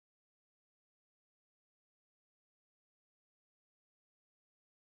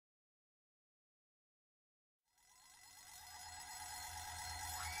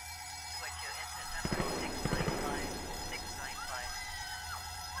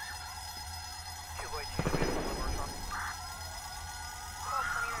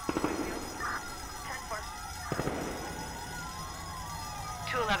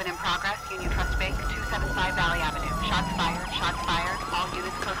.211 in progress, Union Trust Bank, 275 Valley Avenue. Shots fired, all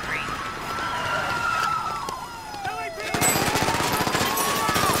units code 3.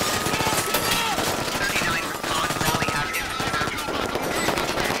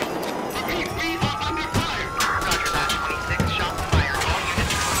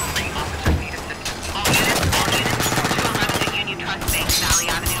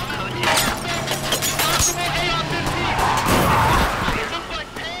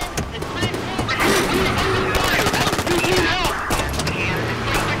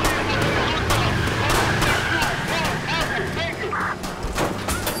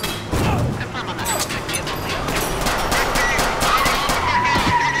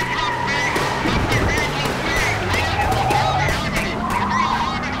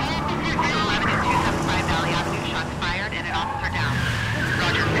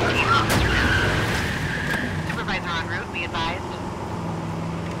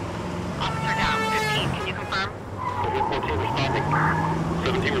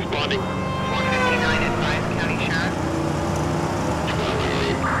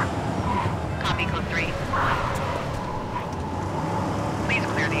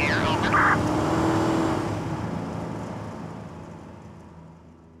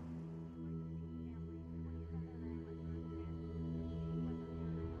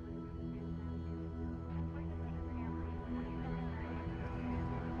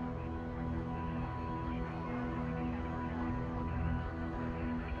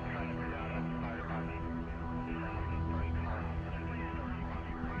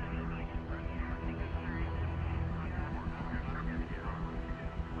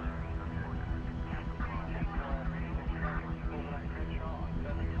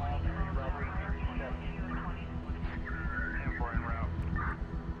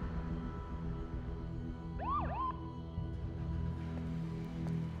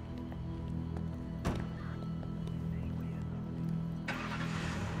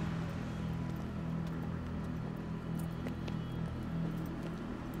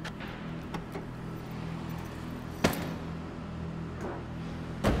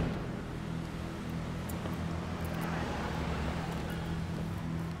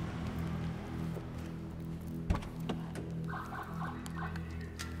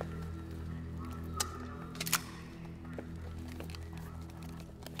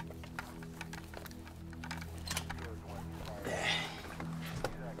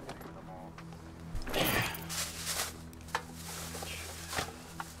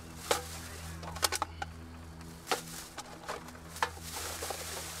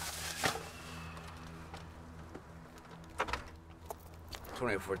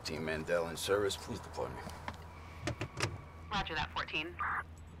 .14 Mandel in service. Please deploy me. Roger that, 14.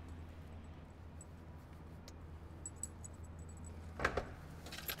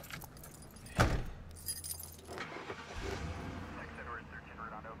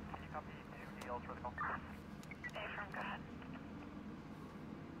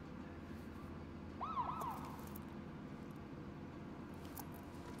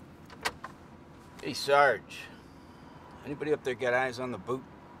 Hey, Sarge. Anybody up there got eyes on the boot?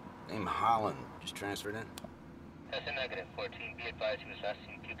 Named Holland. Just transferred in. That's a negative, 14. Be advised he was last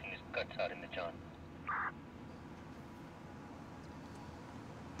seen puking his guts out in the John.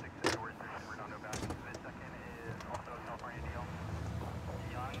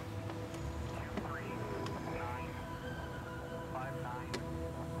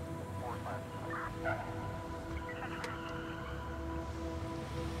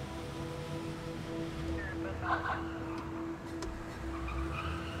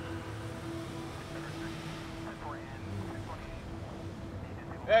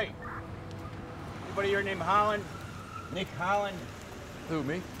 Hey! Anybody here named Holland? Nick Holland? Who,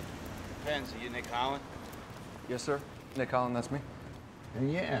 me? Depends. Are you Nick Holland? Yes, sir. Nick Holland, that's me. And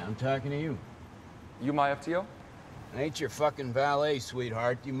yeah, I'm talking to you. You my FTO? I ain't your fucking valet,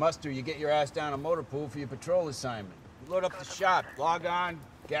 sweetheart. You muster, you get your ass down a motor pool for your patrol assignment. You load up the shop, log on,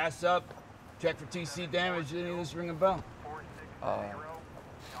 gas up, check for TC damage, any of this ring a bell?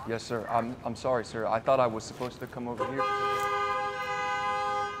 Yes, sir. I'm sorry, sir. I thought I was supposed to come over here.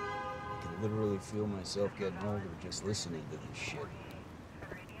 I can literally feel myself getting older just listening to this shit.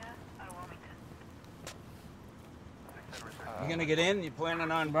 You gonna get in? You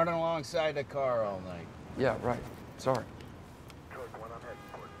planning on running alongside the car all night? Yeah, right. Sorry.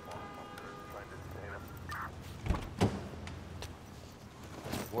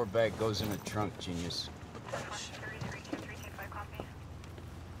 War bag goes in the trunk, genius.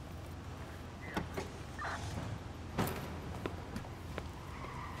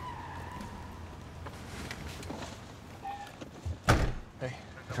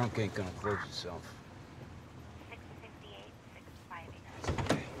 trunk ain't gonna close itself. 658,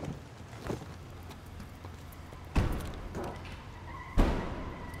 658.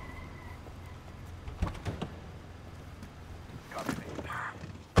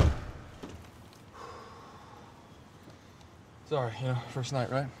 Sorry, you know, first night,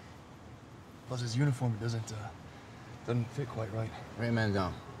 right? Plus his uniform doesn't fit quite right. Ray man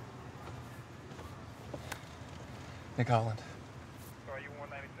down. Nick Holland. Sorry, you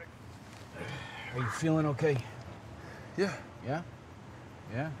 196? Are you feeling okay? Yeah. Yeah?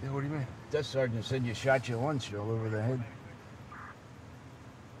 Yeah? Yeah, what do you mean? Desk sergeant said you shot your lunch all over the head.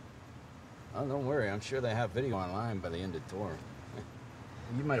 Oh, don't worry. I'm sure they have video online by the end of tour.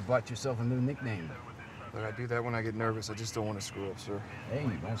 You might have bought yourself a new nickname. Look, I do that when I get nervous. I just don't want to screw up, sir. Hey,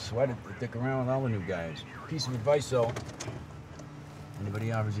 don't sweat it. Stick around with all the new guys. Piece of advice, though.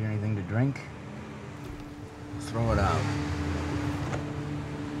 Anybody offers you anything to drink, throw it out.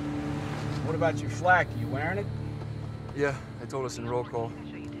 What about your flak? You wearing it? Yeah, they told us in roll call.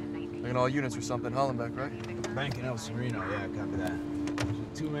 Like in all units or something. Hollenbeck, right? Bank in El Sereno, yeah, copy that. It was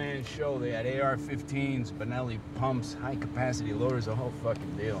a two-man show. They had AR-15s, Benelli pumps, high-capacity loaders, the whole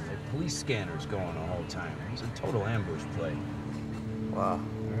fucking deal. They had police scanners going the whole time. It was a total ambush play. Wow.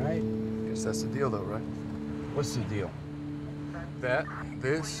 All right? Guess that's the deal, though, right? What's the deal? That,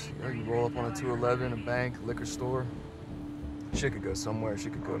 this, you know, you roll up on a 211, a bank, liquor store. Shit could go somewhere,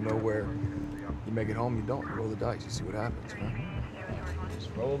 shit could go nowhere. You make it home, you don't. You roll the dice, you see what happens, right? Just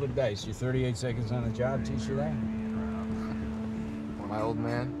roll the dice. You're 38 seconds on the job. Teach you that? My old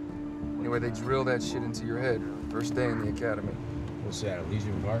man. Anyway, they drill that shit into your head. First day in the academy. What's that, a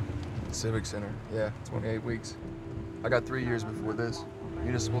Legion Park? Civic Center, yeah, 28 weeks. I got 3 years before this.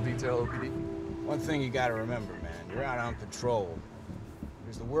 Municipal detail, OPD. One thing you gotta remember, man. You're out on patrol.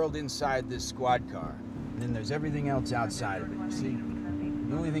 There's the world inside this squad car. And then there's everything else outside of it, you see?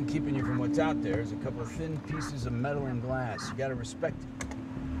 The only thing keeping you from what's out there is a couple of thin pieces of metal and glass. You gotta respect it.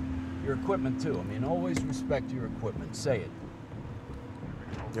 Your equipment, too. I mean, always respect your equipment. Say it.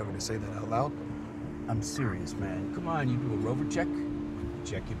 You want me to say that out loud? I'm serious, man. Come on, you do a rover check. You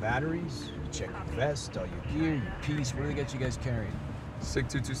check your batteries. You check your vest, all your gear, your piece. What do they get you guys carrying? SIG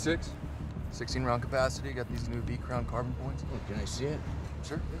 226, 16 round capacity. Got these new V-Crown carbon points. Oh, can I see it?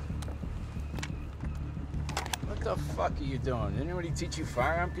 Sure. What the fuck are you doing? Did anybody teach you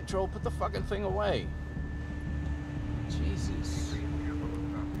firearm control? Put the fucking thing away. Jesus.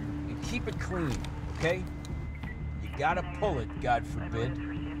 And keep it clean, okay? You gotta pull it, God forbid.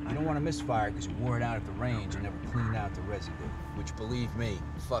 You don't want to misfire because you wore it out at the range and never cleaned out the residue. Which, believe me,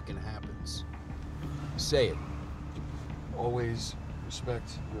 fucking happens. Say it. Always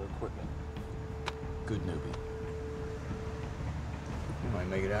respect your equipment. Good newbie. You might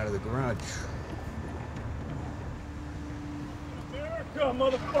make it out of the garage. Come,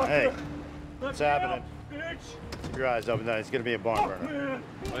 motherfucker! Hey, what's happening? Bitch! Keep your eyes open. It's gonna be a barn burner.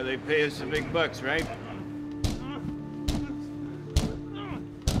 Why they pay us the big bucks, right?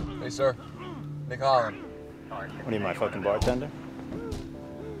 Hey, sir. Nick Holland. What are you, my fucking bartender?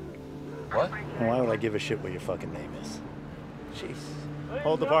 What? Why would I give a shit what your fucking name is? Jeez.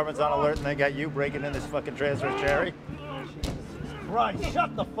 Whole department's on alert and they got you breaking in this fucking transfer cherry? Christ,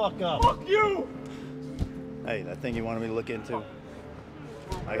 shut the fuck up. Fuck you! Hey, that thing you wanted me to look into?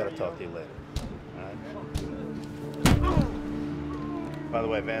 I gotta talk to you later. Alright? By the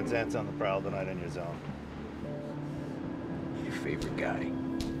way, Van Zant's on the prowl tonight in your zone. Your favorite guy.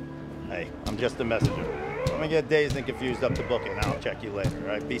 Hey, I'm just a messenger. I'm gonna get dazed and confused up to book it, and I'll check you later,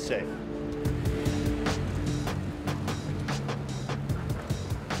 alright? Be safe.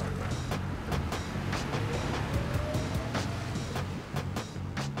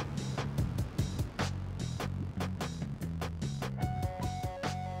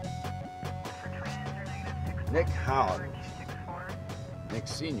 Nick Holland. Nick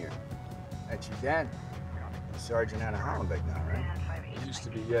Sr. That's your dad? Sergeant out of Hollenbeck now, right? He used to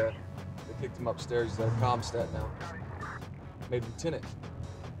be, yeah. They kicked him upstairs. He's at a Comstat now. Made lieutenant.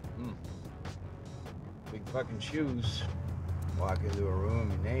 Big fucking shoes. Walk into a room,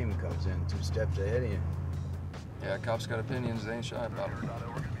 your name comes in 2 steps ahead of you. Yeah, cops got opinions. They ain't shy about it.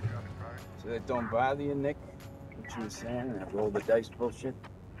 So that don't bother you, Nick? What you were saying, that roll the dice bullshit?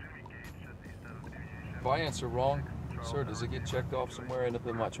 If I answer wrong, sir, does it get checked off somewhere, end up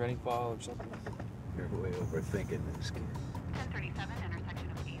in my training file or something? You're way overthinking this, kid. 1037,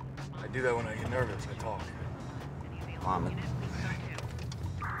 intersection of East. I do that when I get nervous. I talk. Mom.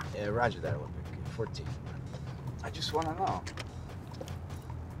 Yeah, roger that, Olympic. 14. I just want to know.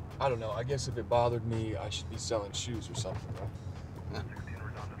 I don't know. I guess if it bothered me, I should be selling shoes or something, right?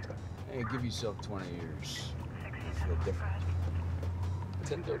 Hey, give yourself 20 years. You feel different.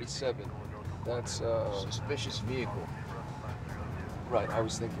 1037. That's, Suspicious vehicle. right, I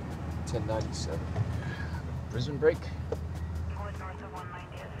was thinking 1097. Prison break?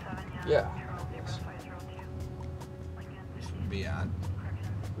 Yeah. This would be odd.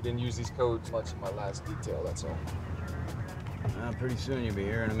 We didn't use these codes much in my last detail, that's all. Pretty soon you'll be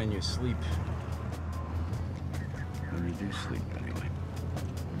hearing them in your sleep. When you do sleep, anyway.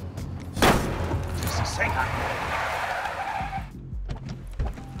 Jesus, hang on.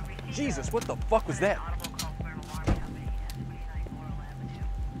 Jesus, what the fuck was that?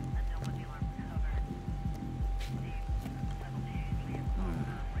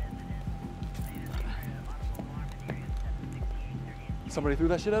 Somebody threw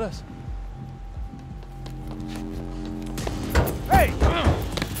that shit at us. Hey!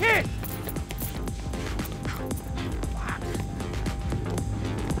 Kid!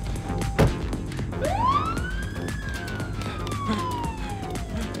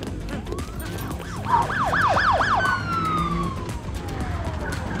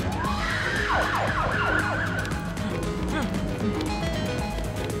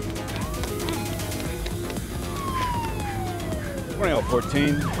 Morning,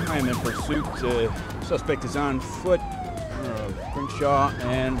 14. I am in pursuit. Suspect is on foot. Crenshaw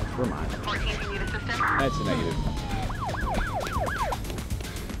and Vermont. 14, do you need assistance? That's a negative.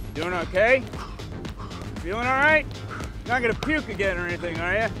 Doing okay? Feeling all right? Not gonna puke again or anything,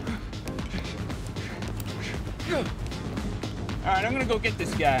 are you? All right, I'm gonna go get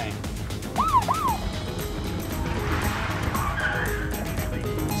this guy.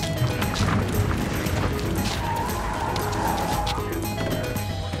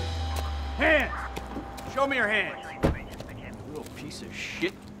 Hands! Show me your hands. Little piece of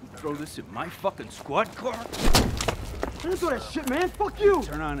shit. You throw this in my fucking squad car? Don't do that shit, man. Fuck you.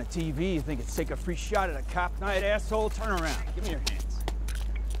 Turn on the TV. You think it's take a free shot at a cop night, asshole? Turn around. Give me your hands.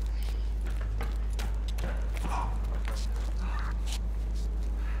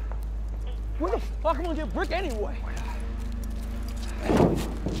 Where the fuck am I gonna get brick anyway?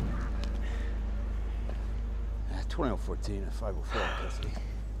 2014 at 504 custody.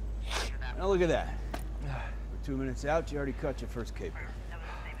 Now look at that. We're 2 minutes out, you already cut your first caper.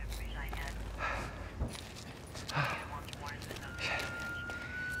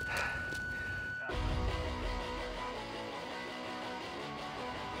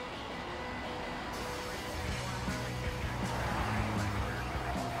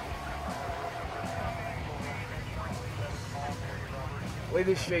 The way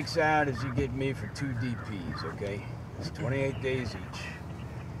this shakes out is you get me for 2 DPs, okay? It's 28 days each.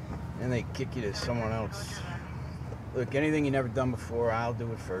 And they kick you to someone else. Look, anything you never done before, I'll do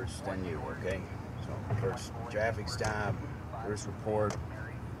it first, then you, okay? So first traffic stop, first report,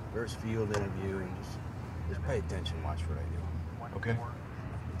 first field interview, and just pay attention, watch what I do. Okay.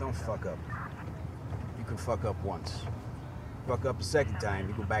 Don't fuck up. You can fuck up once. Fuck up a second time,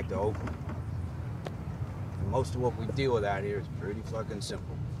 you go back to Oakland. And most of what we deal with out here is pretty fucking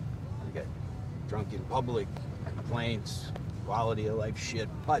simple. You get drunk in public, complaints, quality of life shit,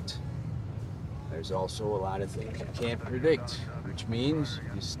 but there's also a lot of things you can't predict, which means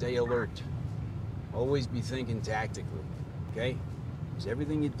you stay alert. Always be thinking tactically, okay? Because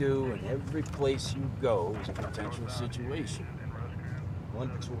everything you do and every place you go is a potential situation.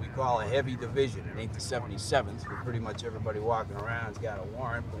 Olympics what we call a heavy division. It ain't the 77th, where pretty much everybody walking around's got a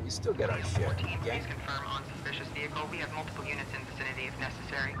warrant, but we still get our share, 14, okay? please confirm on suspicious vehicle. We have multiple units in vicinity if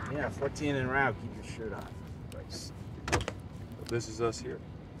necessary. Yeah, 14 en route, keep your shirt on. Christ. This is us here.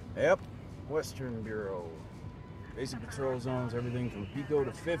 Yep, Western Bureau. Basic patrol zones, everything from Pico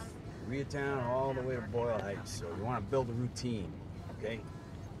to 5th, Koreatown, all the way to Boyle Heights. So you want to build a routine, okay?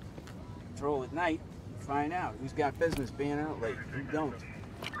 Patrol at night, you find out who's got business being out late, who don't,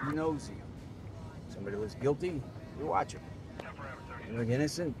 who knows you. Somebody looks guilty, you watch him. You look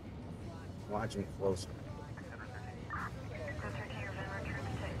innocent, watch him closer.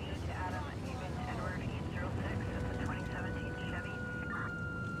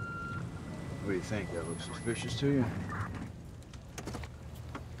 What do you think? That looks suspicious to you?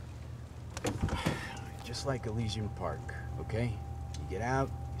 Just like Elysian Park, okay? You get out,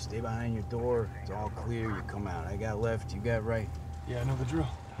 you stay behind your door, it's all clear, you come out. I got left, you got right. Yeah, I know the drill.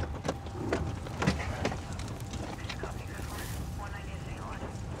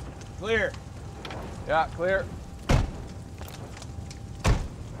 Clear. Yeah, clear.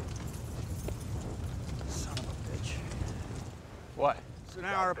 Son of a bitch. What? It's an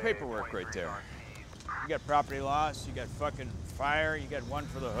hour of paperwork right there. You got property loss, you got fucking fire, you got one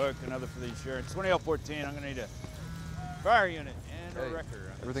for the hook, another for the insurance. 20L14, I'm gonna need a fire unit and a Hey,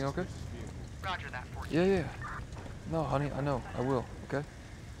 wrecker. everything okay? Roger that, 14. Yeah. No, honey, I know. I will, okay?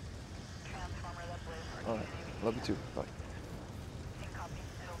 All right. Love you too. Bye.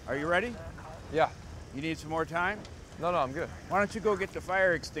 Are you ready? Yeah. You need some more time? No, I'm good. Why don't you go get the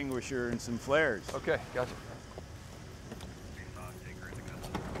fire extinguisher and some flares? Okay, gotcha.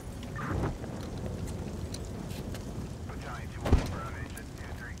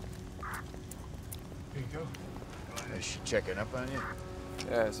 Here you go. Is she checking up on you?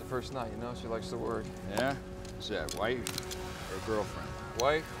 Yeah, it's the first night, you know? She likes to worry. Yeah? Is that wife or girlfriend?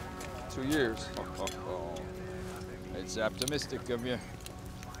 Wife, 2 years. Oh. It's optimistic of you.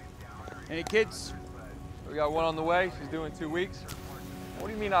 Any kids? We got one on the way. She's due in 2 weeks. What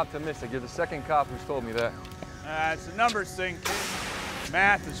do you mean optimistic? You're the second cop who's told me that. It's a numbers thing, kid.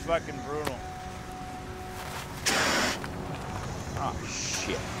 Math is fucking brutal. Oh,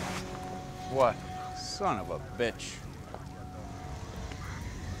 shit. What? Son of a bitch.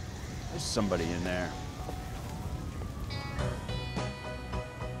 There's somebody in there.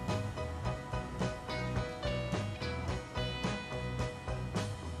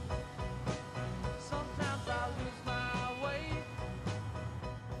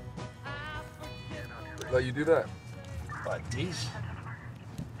 Let you do that? What, these?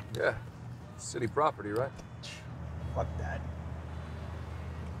 Yeah. City property, right? Fuck that.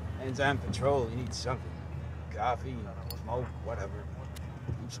 Man's on patrol, he needs something. Coffee, smoke, whatever.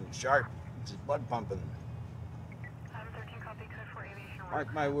 Keeps him sharp, keeps his blood pumping.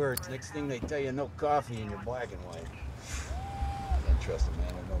 Mark my words, next thing they tell you, no coffee and you're black and white. Can't trust a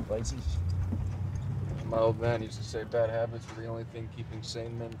man with no vices. My old man used to say bad habits were the only thing keeping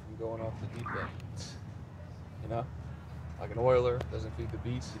sane men from going off the deep end. You know? Like an oiler, doesn't feed the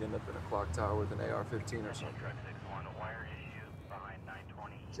beast, he'd end up in a clock tower with an AR-15 or something.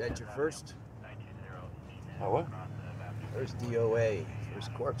 Is that your first? Oh, what? First DOA,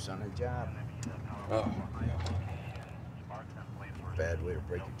 first corpse on the job. Oh. Bad way to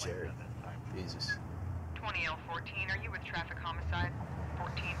break your cherry. Jesus. 20L14, are you with traffic homicide?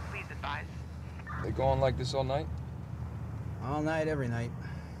 14, please advise. They go on like this all night? All night, every night.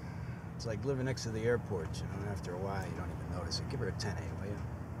 It's like living next to the airport, you know, after a while you don't even notice it. Give her a 10-8, will you?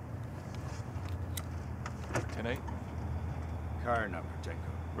 10-8? Car number,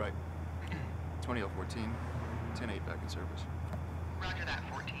 Tenko. Right. 20L14, 10-8 back in service. Roger that,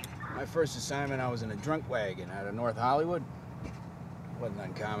 14. My first assignment, I was in a drunk wagon out of North Hollywood. Wasn't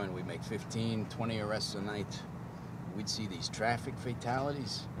uncommon. We'd make 15, 20 arrests a night. We'd see these traffic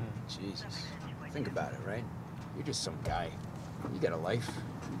fatalities. Jesus. Think about it, right? You're just some guy. You got a life.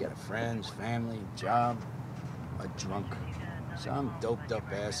 You got a friends, family, job. A drunk. Some doped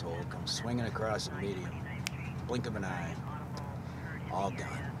up asshole comes swinging across the median. Blink of an eye. All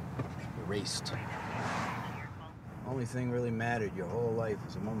gone. Erased. Only thing really mattered your whole life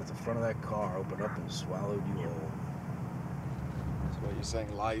was the moment the front of that car opened up and swallowed you whole. That's why you're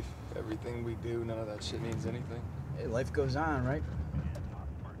saying life, everything we do, none of that shit means anything. Hey, life goes on, right?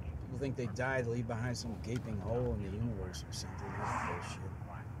 People think they died, leave behind some gaping hole in the universe or something. That's bullshit.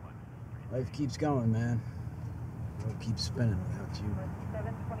 Life keeps going, man. The world keeps spinning without you.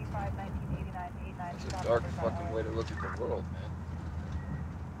 7/25/1989. It's a dark fucking way to look at the world, man.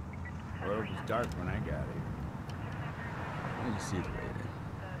 Well, it was dark when I got here. You see the way it is.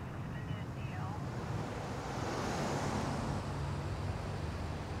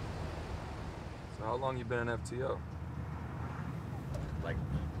 So how long you been in FTO? Like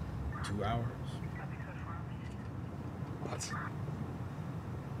 2 hours. What?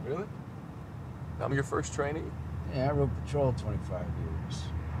 Really? I'm your first trainee? Yeah, I rode patrol 25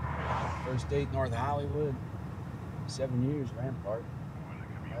 years. First date North Hollywood. 7 years Rampart.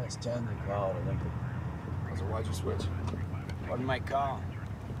 Last 10 they call it Olympic. So why'd you switch? Wasn't my call.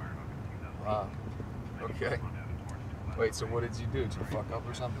 Wow. Okay. Wait, so what did you do? Did you fuck up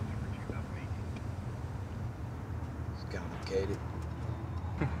or something? It's complicated.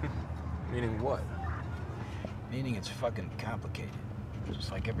 Meaning what? Meaning it's fucking complicated.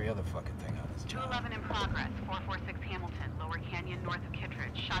 Just like every other fucking thing on this job. 211 in progress, 446 Hamilton, Lower Canyon, north of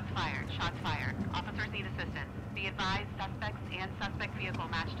Kittredge. Shots fired, shots fired. Officers need assistance. Be advised, suspects and suspect vehicle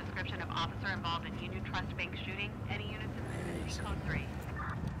match description of officer involved in Union Trust Bank shooting. Any units in vicinity, code 3.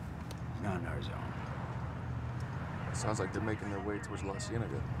 Not in our zone. Sounds like they're making their way towards La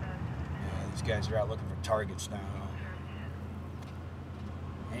Cienega. Yeah, these guys are out looking for targets now.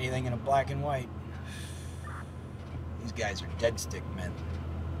 Anything in a black and white. These guys are dead stick men.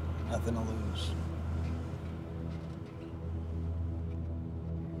 Nothing to lose.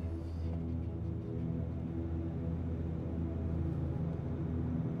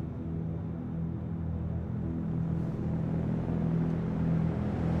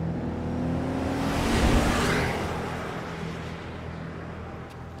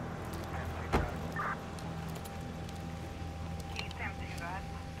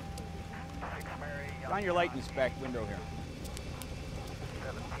 Find your light in this back window here.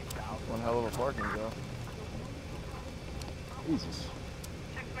 One hell of a parking job. Jesus.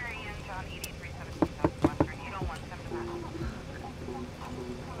 6 Mary Ann, John 8317 Southwestern,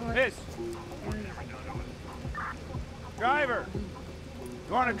 80175. Miss! Driver!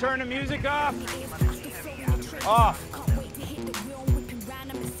 You want to turn the music off? Off.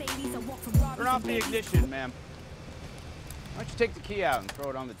 Turn off the ignition, ma'am. Why don't you take the key out and throw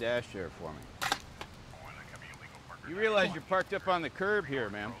it on the dash there for me? You realize you're parked up on the curb here,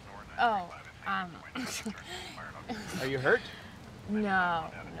 ma'am. Oh, Are you hurt? no.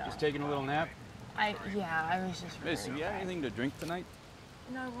 Just taking a little nap? I was just. Miss, have you had anything to drink tonight?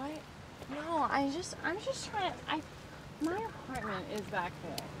 No, what? No, I'm just trying. My apartment is back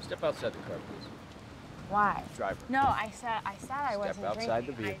there. Step outside the car, please. Why? Driver. No, I said I wasn't Step outside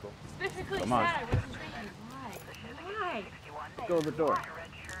the drinking. vehicle. I specifically Come said on. I wasn't drinking. Why? Go to the door.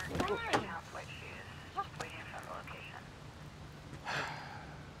 Why?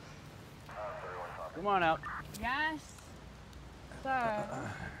 Come on out. Yes, sir.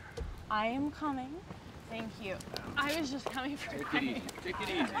 I am coming. Thank you. I was just coming for. Take it easy. Take it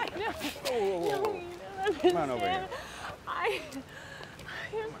easy. No, Come on over here.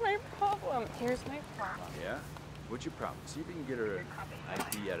 Here's my problem. Yeah? What's your problem? See if you can get her an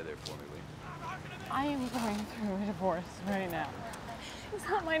ID out of there for me, will you? I am going through a divorce right now. It's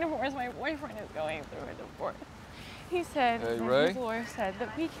not my divorce. My boyfriend is going through a divorce. He said, Hey, his Ray? lawyer said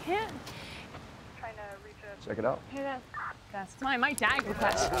that we can't. Check it out. Hey, that's mine. My dad was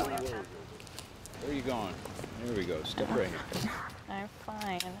that. Where are you going? Here we go. Step right here. I'm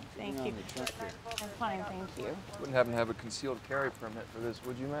fine. Thank Hang you. on the trunk here. I'm fine. Thank you. Wouldn't happen to have a concealed carry permit for this,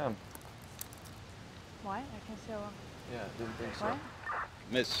 would you, ma'am? What? I can still. Yeah, didn't think so. What?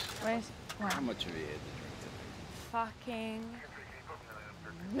 Miss, What? how much have you had to drink tonight? Fucking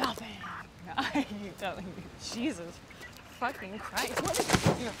nothing. You telling me? Jesus fucking Christ. What is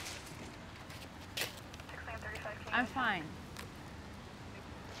this? I'm fine.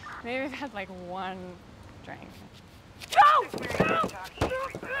 Maybe I've had like one drink. No!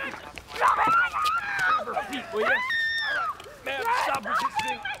 Feet, will you? Ma'am, stop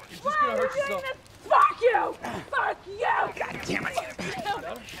resisting. You're just gonna hurt yourself. Fuck you! Fuck you! God damn it!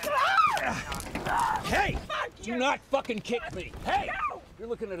 Hey! Do not fucking kick me! Hey! You're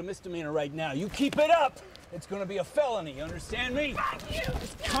looking at a misdemeanor right now. You keep it up, it's gonna be a felony, you understand me?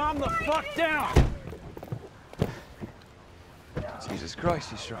 Just calm the fuck down! Jesus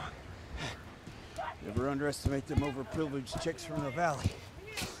Christ, he's strong. Never underestimate them overprivileged chicks from the valley.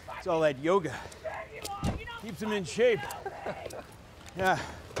 It's all that yoga. Keeps them in shape. Yeah,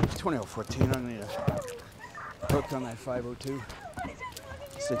 2014, I need a hook on that 502.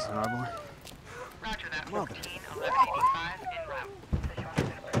 6 in Ardmore. Roger that, Mother. 14, 1185 en route.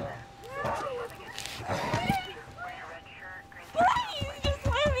 Please, just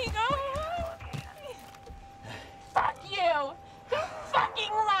let me go. Fuck you! Don't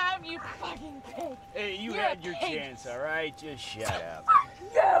fucking laugh, you fucking pig! Hey, you You're had a your pig. chance, all right? Just shut up. Fuck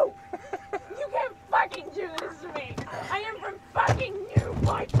you! You can't fucking do this to me! I am from fucking you,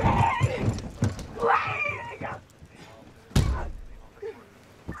 my pig!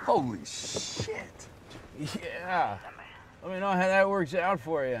 Holy shit. Yeah. Let me know how that works out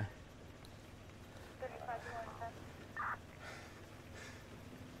for you.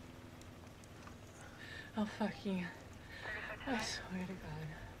 I'll fuck you. I swear to God.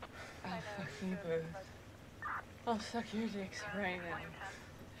 I'll fuck you both. I'll suck your dicks right now.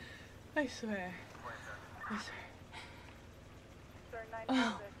 I swear. I swear.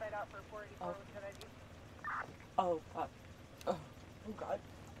 Oh. Oh, fuck. Oh, oh God.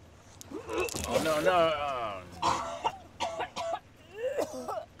 Oh, no, no.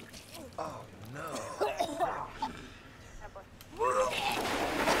 Oh, no.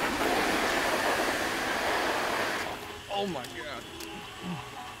 Oh, my God.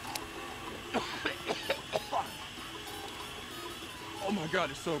 Oh my God,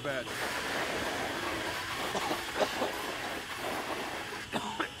 it's so bad.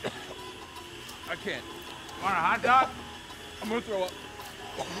 I can't. Want a hot dog? I'm gonna throw up.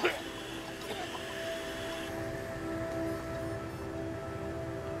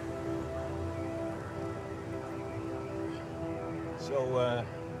 So,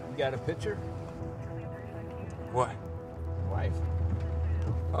 you got a picture? What? Wife?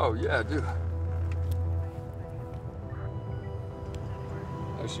 Oh, yeah, I do.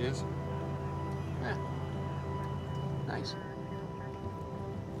 There she is. Yeah. Nice.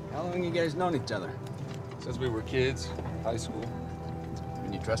 How long you guys known each other? Since we were kids, high school.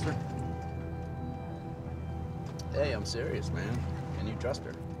 Can you trust her? Hey, I'm serious, man. Can you trust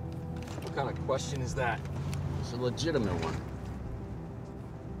her? What kind of question is that? It's a legitimate one.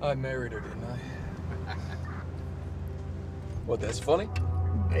 I married her, didn't I? What, that's funny?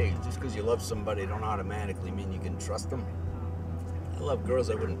 Hey, just because you love somebody don't automatically mean you can trust them. I love girls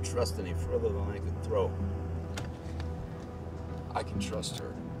I wouldn't trust any further than I could throw. I can trust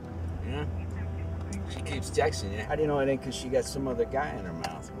her. Yeah? She keeps texting you. How do you know it ain't because she got some other guy in her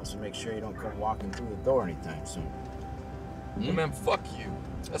mouth? Wants to make sure you don't come walking through the door anytime soon. Hey, man, fuck you.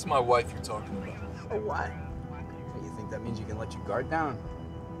 That's my wife you're talking about. Oh, what? You think that means you can let your guard down?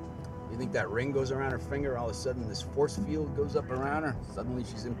 You think that ring goes around her finger, all of a sudden this force field goes up around her? Suddenly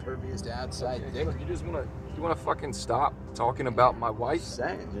she's impervious to outside dick? You just wanna fucking stop talking about my wife?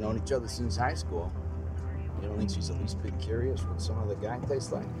 Saying, you've known each other since high school. You don't think she's at least bit curious what some other guy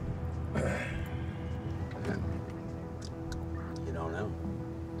tastes like? You don't know,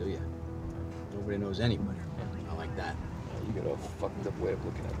 do you? Nobody knows anybody. Not like that. You got a fucked up way of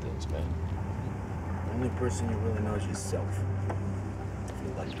looking at things, man. The only person you really know is yourself.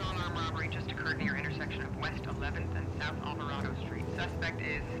 A strong arm robbery just occurred near intersection of West 11th and South Alvarado Street. Suspect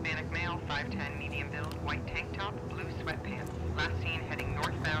is Hispanic male, 5'10", medium build, white tank top, blue sweatpants. Last seen heading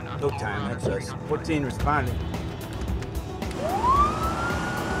northbound on No time, Alvarado that's Street. us. 14 responding.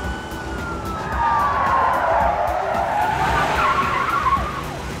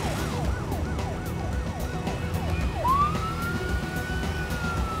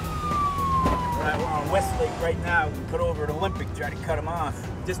 Westlake right now. We can put over at Olympic, try to cut him off.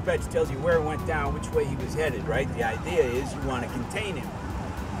 Dispatch tells you where it went down, which way he was headed, right? The idea is you want to contain him,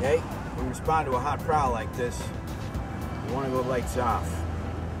 okay? When you respond to a hot prowl like this, you want to go lights off.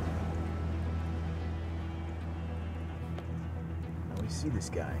 Now we see this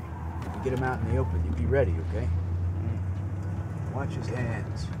guy. If we get him out in the open, you be ready, okay? Watch his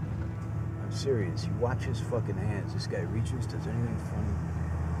hands. I'm serious. You watch his fucking hands. This guy reaches, does anything funny.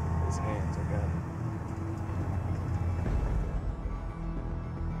 His hands, I got it.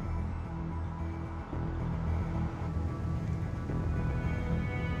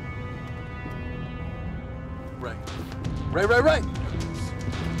 Ray!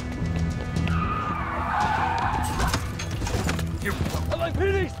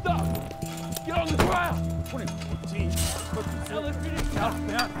 LAPD, stop! Get on the ground! 2014. LAPD, stop,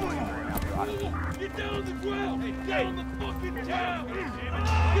 man! Get down on the ground! Get on the fucking ground!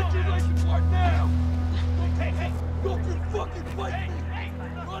 Get your license card now! Hey! Don't you fucking fight me!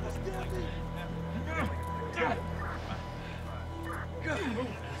 You understand me?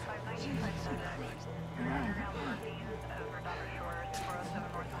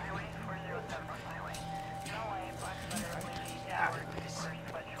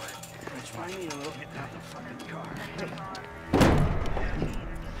 I need a little bit out the fucking car.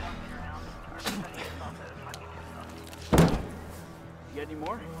 You got any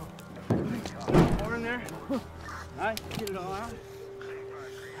more? More in there? Alright, get it all out.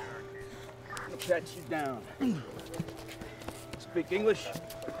 I'll pat you down. Speak English?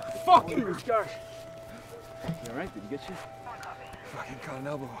 Fuck you, Scar. You alright? Did he get you? Fucking caught an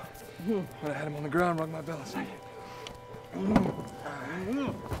elbow. When I had him on the ground, rung my bell a second.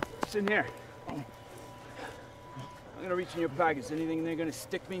 It's in here. I'm gonna reach in your pockets. Anything in there gonna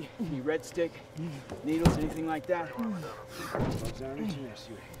stick me? Any red stick, needles, anything like that? Those aren't in there,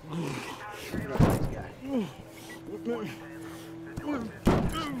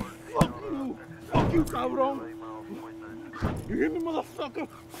 Fuck you, cabrón! You hear me, motherfucker?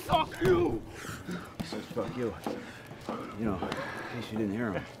 Fuck you! He says fuck you. You know, in case you didn't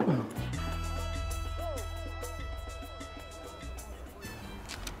hear him.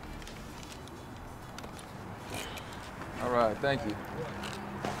 All right, thank you.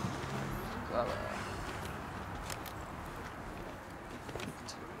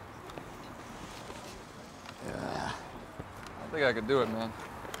 Yeah, I think I could do it, man.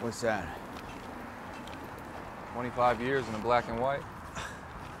 What's that? 25 years in a black and white.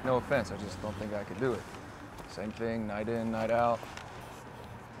 No offense, I just don't think I could do it. Same thing, night in, night out.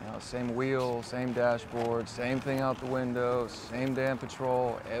 You know, same wheel, same dashboard, same thing out the window, same damn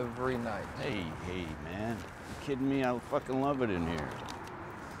patrol every night. Hey, man. You kidding me? I fucking love it in here.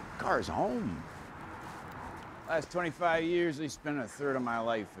 Car's home. Last 25 years, I spent a third of my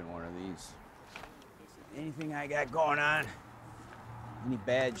life in one of these. Anything I got going on, any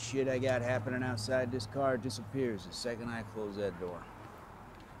bad shit I got happening outside this car disappears the second I close that door.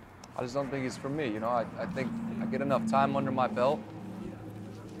 I just don't think it's for me, you know? I think I get enough time under my belt.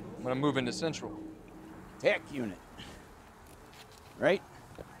 I'm gonna move into Central. Tech unit. Right?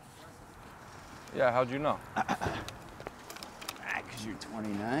 Yeah, how'd you know? Because you're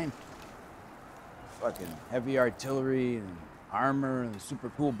 29. Fucking heavy artillery and armor and the super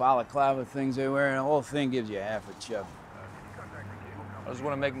cool balaclava things they wear, and the whole thing gives you half a chub. I just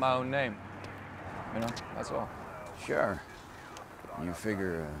want to make my own name. You know, that's all. Sure. You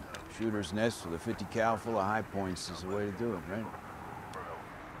figure a shooter's nest with a 50 cal full of high points is the way to do it, right?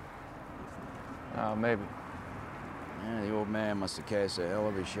 Maybe. Yeah, the old man must have cast a hell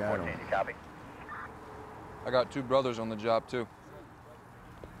of a shadow. 14, you copy? I got 2 brothers on the job, too.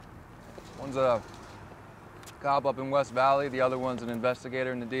 One's a cop up in West Valley. The other one's an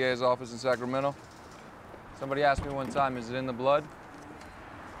investigator in the DA's office in Sacramento. Somebody asked me one time, is it in the blood?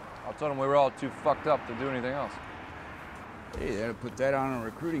 I told them we were all too fucked up to do anything else. Hey, they ought to put that on a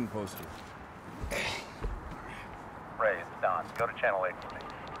recruiting poster. Ray, it's Don. Go to Channel 8 for me.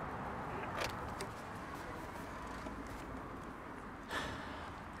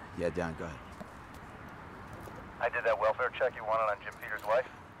 Yeah, Don, go ahead. I did that welfare check you wanted on Jim Peters' wife.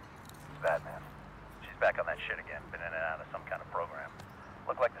 It's bad, man. She's back on that shit again, been in and out of some kind of program.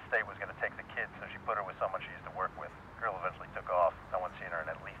 Looked like the state was going to take the kid, so she put her with someone she used to work with. Girl eventually took off. No one's seen her in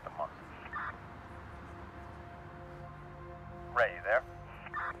at least a month. Ray, you there?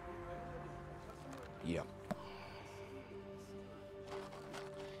 Yep.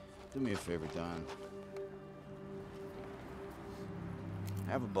 Do me a favor, Don.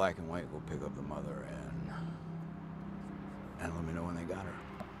 Have a black and white go pick up the mother and let me know when they got her.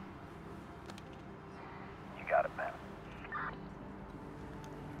 You got it, man.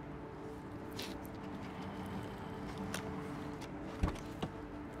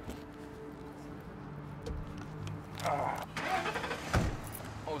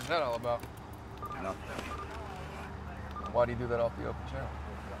 What was that all about? Nothing. Why do you do that off the open channel?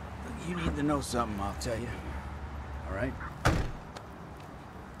 You need to know something, I'll tell you. All right?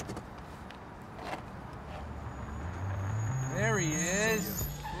 There he is.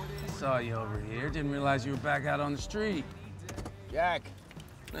 Saw you over here. Didn't realize you were back out on the street. Jack.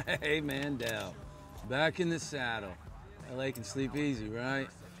 Hey, Mandel. Back in the saddle. LA can sleep easy, right?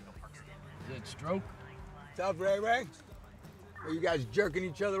 Is it stroke? Tough, Ray? Are you guys jerking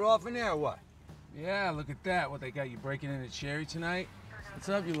each other off in there or what? Yeah, look at that. What, they got you breaking into Cherry tonight? What's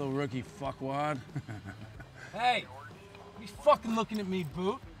up, you little rookie fuckwad? Hey, you fucking looking at me,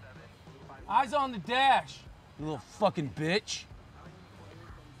 Boot. Eyes on the dash, you little fucking bitch.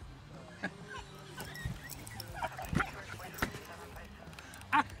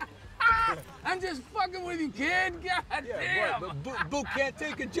 I'm just fucking with you, kid. God damn. But Boot can't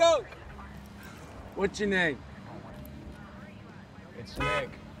take a joke. What's your name? It's Nick.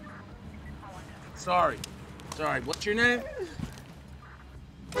 Sorry. What's your name?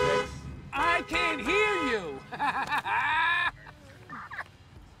 I can't hear you.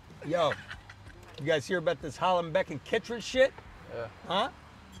 Yo, you guys hear about this Hollenbeck and Kittredge shit? Yeah. Huh?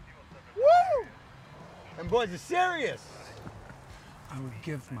 Woo! Them boys are serious. I would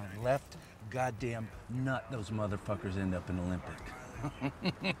give my left goddamn nut those motherfuckers end up in Olympic.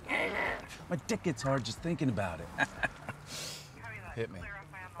 My dick gets hard just thinking about it. Hit me.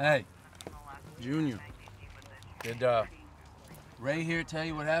 Hey, Junior. Did Ray here tell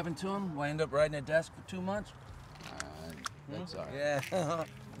you what happened to him? Why end up riding a desk for 2 months? That's all right. Yeah.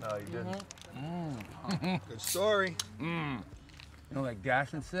 No, you didn't. Good story. You know that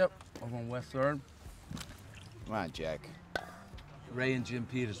gas and sip over on West 3rd? Come on, Jack. Ray and Jim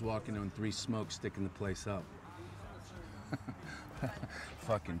Peters walking on 3 Smokes sticking the place up.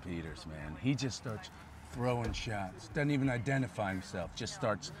 Fucking Peters, man. He just starts throwing shots. Doesn't even identify himself. Just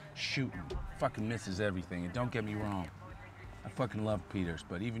starts shooting. Fucking misses everything. And don't get me wrong. I fucking love Peters,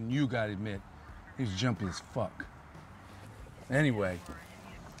 but even you gotta admit, he was jumpy as fuck. Anyway,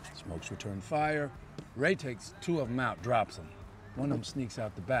 Smokes return fire. Ray takes 2 of them out, drops them. One of them sneaks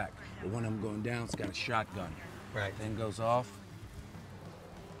out the back. The one of them going down's got a shotgun. Right. Thing goes off.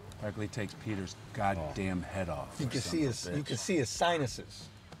 Practically takes Peter's goddamn head off. You can see his sinuses.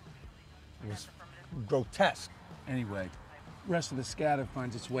 It was grotesque. Anyway, rest of the scatter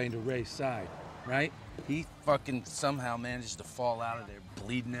finds its way into Ray's side, right? He fucking somehow manages to fall out of there,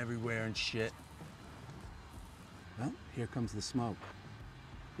 bleeding everywhere and shit. Well, here comes the Smoke.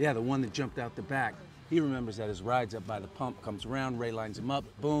 Yeah, the one that jumped out the back. He remembers that his ride's up by the pump, comes around, Ray lines him up,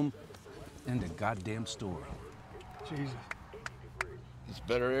 boom. End of goddamn story. Jesus. It's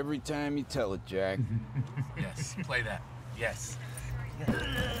better every time you tell it, Jack. Yes, play that. Yes.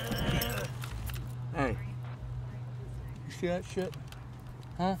 Hey, you see that shit?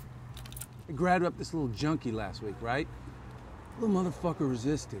 Huh? They grabbed up this little junkie last week, right? Little motherfucker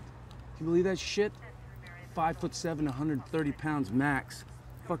resisted. Can you believe that shit? 5'7", 130 pounds max.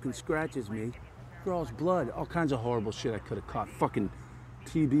 Fucking scratches me. Draws blood. All kinds of horrible shit I could have caught. Fucking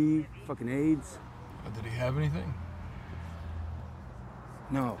TB, fucking AIDS. Did he have anything?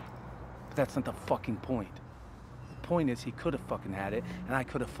 No, but that's not the fucking point. The point is he could have fucking had it, and I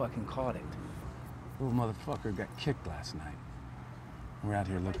could have fucking caught it. Little motherfucker got kicked last night. We're out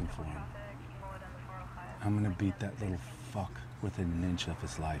here looking for him. I'm gonna beat that little fuck within an inch of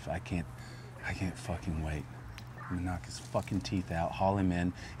his life. I can't fucking wait. I'm gonna knock his fucking teeth out, haul him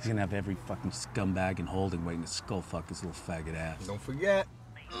in. He's gonna have every fucking scumbag in holding waiting to skull fuck his little faggot ass. Don't forget.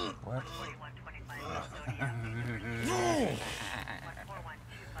 What?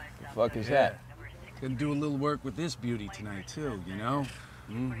 The fuck is that? Gonna do a little work with this beauty tonight too, you know?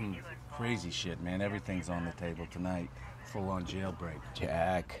 Mm-hmm. Crazy shit, man. Everything's on the table tonight. Full-on jailbreak.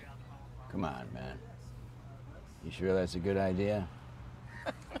 Jack, come on, man. You sure that's a good idea?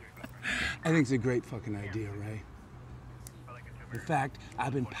 I think it's a great fucking idea, Ray. In fact,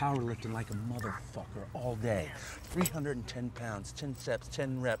 I've been powerlifting like a motherfucker all day. 310 pounds, 10 steps,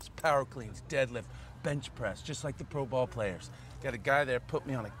 10 reps, power cleans, deadlift, bench press, just like the pro ball players. Got a guy there put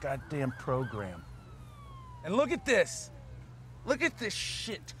me on a goddamn program. And look at this. Look at this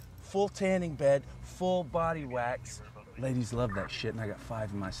shit. Full tanning bed, full body wax. Ladies love that shit, and I got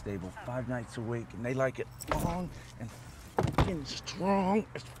 5 in my stable, 5 nights a week, and they like it long and fucking strong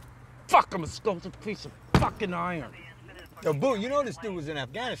as fuck. I'm a sculpted piece of fucking iron. Yo, Boo, you know this dude was in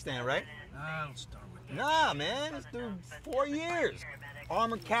Afghanistan, right? I'll start with that. Nah, man. This dude, 4 years.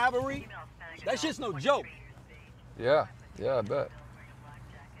 Armored cavalry. That shit's no joke. Yeah, I bet.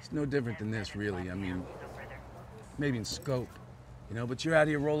 It's no different than this, really. I mean, maybe in scope, you know, but you're out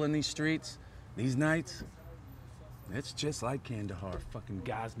here rolling these streets, these nights, it's just like Kandahar, fucking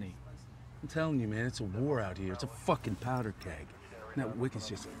Ghazni. I'm telling you, man, it's a war out here. It's a fucking powder keg. And that wick is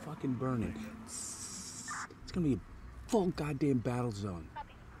just fucking burning. It's gonna be a full goddamn battle zone.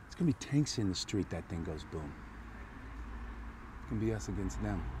 It's gonna be tanks in the street, that thing goes boom. It's gonna be us against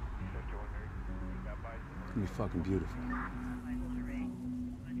them. It's gonna be fucking beautiful.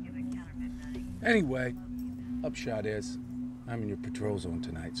 Anyway, upshot is, I'm in your patrol zone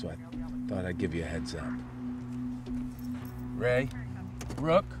tonight, so I thought I'd give you a heads up. Ray,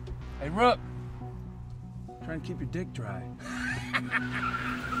 Rook, hey Rook, try and keep your dick dry.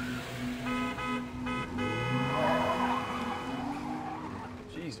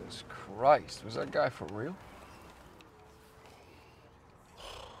 Jesus Christ, was that guy for real?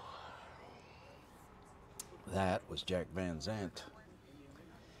 That was Jack Van Zandt.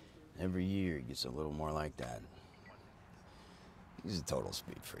 Every year he gets a little more like that. He's a total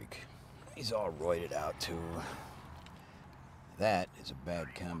speed freak. He's all roided out too. That is a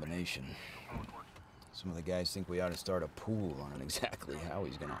bad combination. Some of the guys think we ought to start a pool on exactly how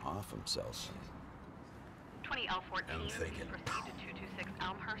he's gonna off himself. 20L14, thinking. proceed to 226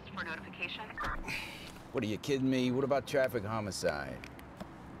 Elmhurst for notification. What, are you kidding me? What about traffic homicide?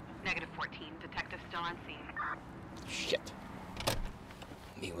 Negative 14, detective still on scene. Shit.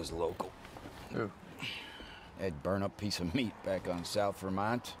 He was local. Who? That burn-up piece of meat back on South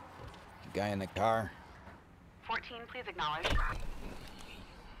Vermont. The guy in the car. 14, please acknowledge.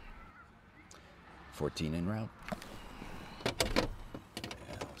 14 en route. Yeah,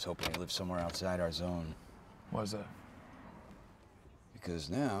 I was hoping he lived somewhere outside our zone. Why is that? Because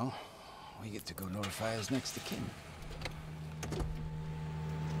now, we get to go notify his next of kin.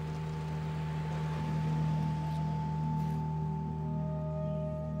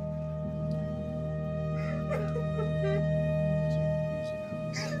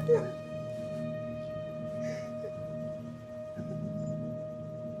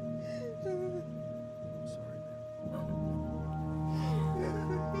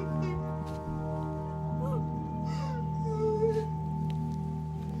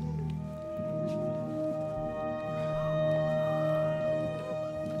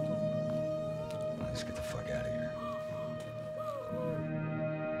 Let's get the fuck out of here.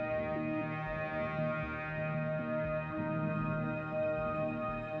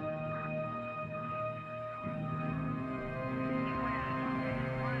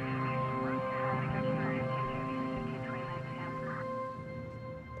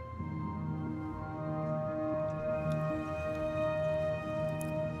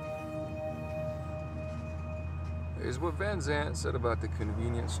 Is what Van Zandt said about the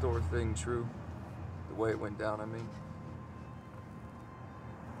convenience store thing true? The way it went down, I mean?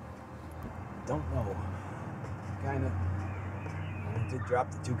 Don't know. Kinda. I did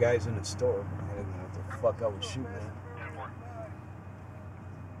drop the 2 guys in the store. I didn't know what the fuck I was shooting at.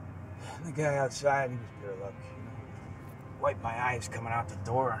 And the guy outside, he was pure luck. Wiped my eyes coming out the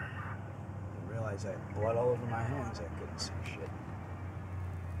door. I realized I had blood all over my hands. I couldn't see shit.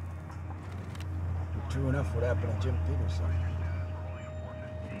 True enough, what happened to Jim Peterson?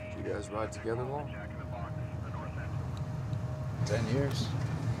 Did you guys ride together long? 10 years.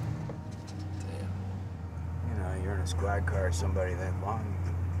 Damn. You know, you're in a squad car with somebody that long,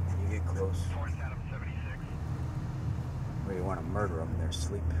 you get close. Or you want to murder them in their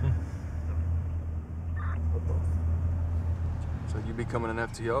sleep. Or both. So you becoming an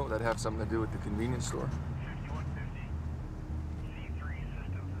FTO, that'd have something to do with the convenience store?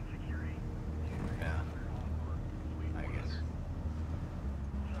 Yeah. I guess.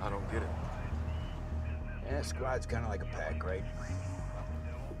 I don't get it. Yeah, squad's kind of like a pack, right?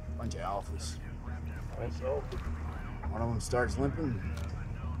 Bunch of alphas. So, one of them starts limping,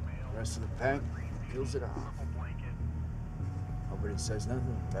 the rest of the pack kills it off. Nobody says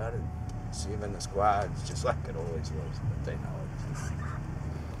nothing about it. See them in the squad, it's just like it always was, but they know it.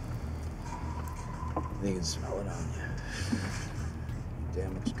 They can smell it on you.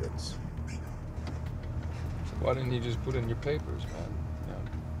 Damaged goods. Why didn't you just put in your papers, man? You know,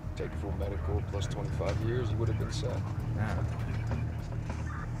 take full medical plus 25 years, you would have been set. Nah.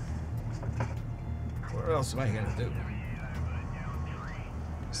 What else am I gonna do?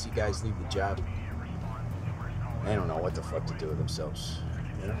 See guys leave the job. They don't know what the fuck to do with themselves,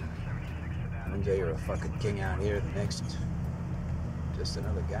 you know? One day you're a fucking king out here, the next, just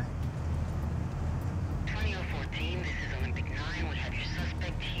another guy. 20014, this is Olympic 9. We have your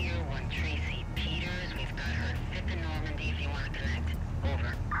suspect here, one Tracy Peters. We've got her at 5th and Normandy if you want to connect.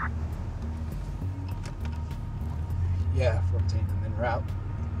 Over. Yeah, 14, I'm en route.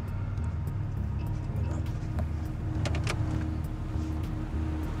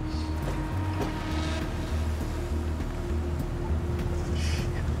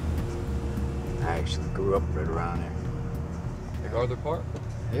 I actually grew up right around there. MacArthur Park?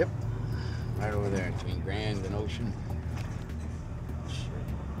 Yep. Right over there between Grand and Ocean. Shit.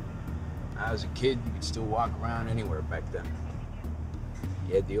 When I was a kid, you could still walk around anywhere back then.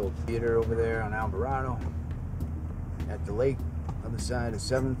 You had the old theater over there on Alvarado. At the lake, other side of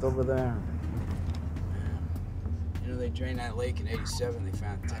 7th over there. You know, they drained that lake in '87, they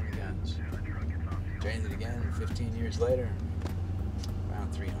found 10 guns. Drained it again 15 years later,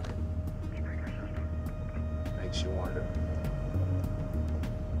 found 300. Makes you wonder.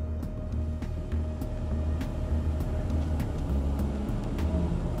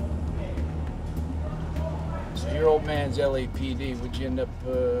 So your old man's LAPD, what'd you end up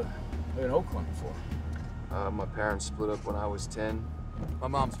in Oakland for? My parents split up when I was 10. My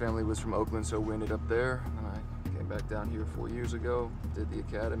mom's family was from Oakland, so we ended up there. And then I came back down here 4 years ago, did the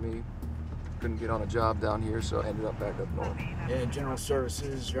academy. Couldn't get on a job down here, so I ended up back up north. Yeah, general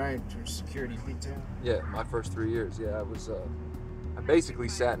services, right? Or security detail? Yeah, my first 3 years, yeah, I basically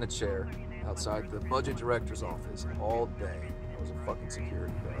sat in a chair outside the budget director's office all day. I was a fucking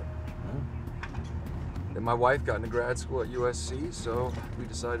security guard. Then my wife got into grad school at USC, so we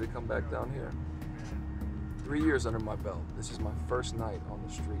decided to come back down here. 3 years under my belt. This is my first night on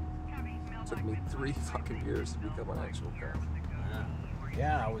the street. It took me 3 fucking years to become an actual cop.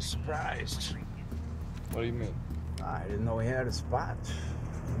 Yeah, I was surprised. What do you mean? I didn't know he had a spot.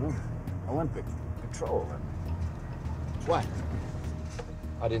 Olympic patrol. What?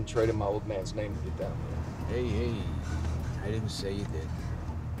 I didn't trade in my old man's name to get down here. Hey, I didn't say you did.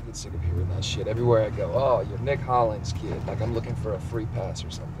 I get sick of hearing that shit everywhere I go. Oh, you're Nick Holland's kid. Like I'm looking for a free pass or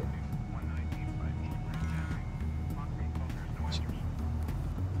something.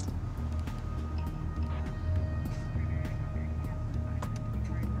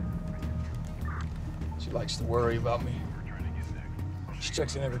 She likes to worry about me. She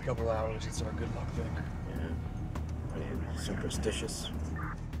checks in every couple hours. It's our good luck thing. Yeah. Superstitious.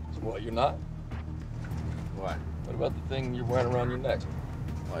 So what, you're not? What? What about the thing you're wearing around your neck?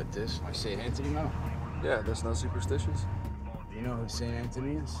 What, this? My St. Anthony medal? Yeah, that's not superstitious. You know who St.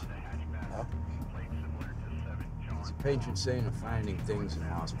 Anthony is? No. It's a patron saint of finding things in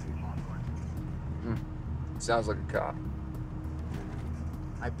lost people. Sounds like a cop.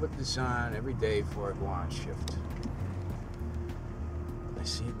 I put this on every day before I go on shift. I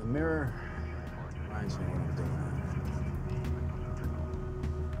see it in the mirror. Reminds me what I'm doing.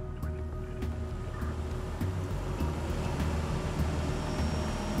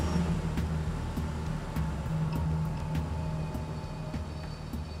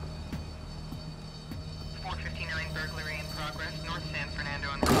 Burglary in progress, North San Fernando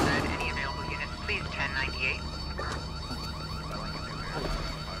on North Side. Any available units, please 1098.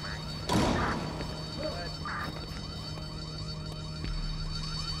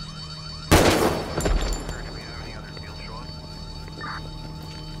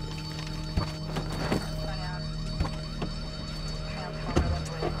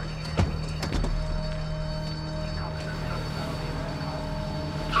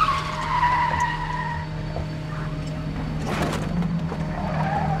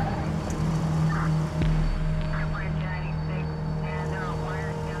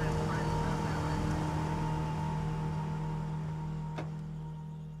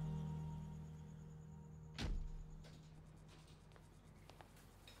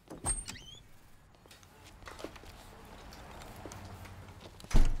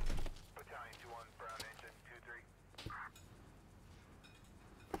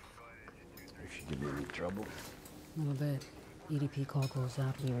 trouble? A little bit. EDP call goes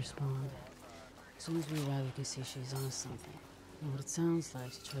out, we respond. As soon as we arrive, we can see she's on something. And what it sounds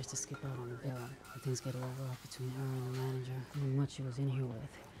like, she tries to skip out on the bill. But things get a little rough between her and the manager. And what she was in here with.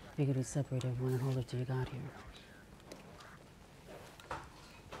 Figured we'd separate everyone and hold her till you got here.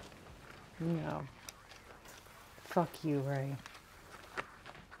 No. Fuck you, Ray.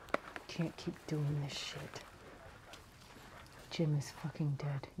 Can't keep doing this shit. Jim is fucking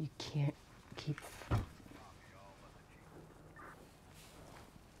dead. You can't keep...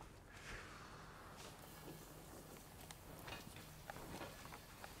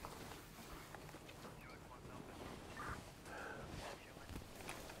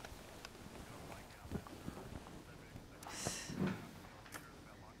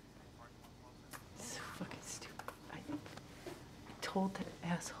 Told that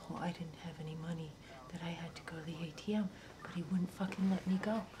asshole I didn't have any money, that I had to go to the ATM, but he wouldn't fucking let me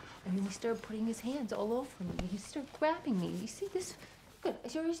go. And then he started putting his hands all over me. He started grabbing me. You see this? Look,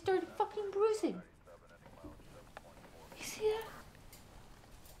 I already started fucking bruising. You see that?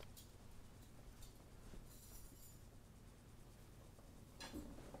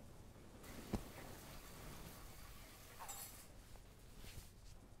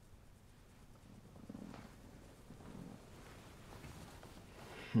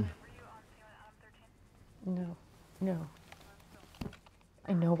 No.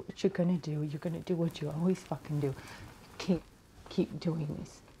 I know what you're gonna do. You're gonna do what you always fucking do. You can't keep doing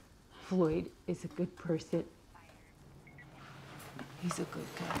this. Floyd is a good person. He's a good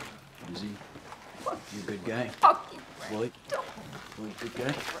guy. Is he? You a good guy? Fuck you, Ray. Floyd? Floyd, good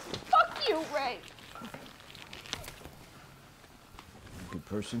guy? Fuck you, Ray. Good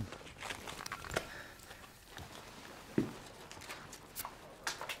person?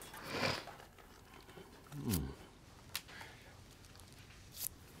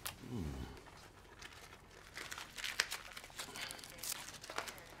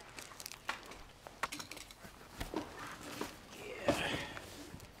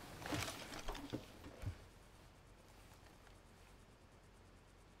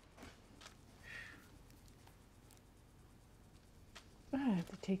 I don't have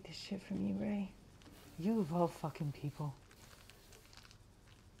to take this shit from you, Ray. You of all fucking people.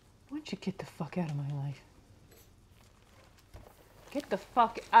 Why don't you get the fuck out of my life? Get the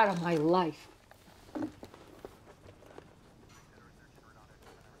fuck out of my life.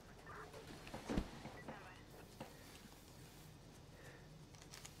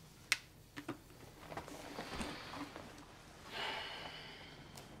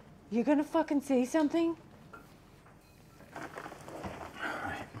 You gonna fucking say something?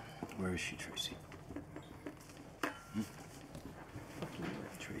 Where is she, Tracy?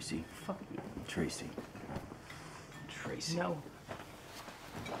 Tracy? Fuck you. Tracy. Tracy. No.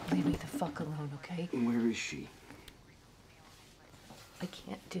 Leave me the fuck alone, okay? Where is she? I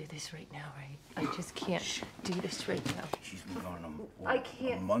can't do this right now, Ray. I just can't do this right now. She's been gone I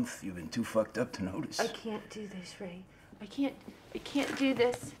can't. a month. You've been too fucked up to notice. I can't do this, Ray. I can't do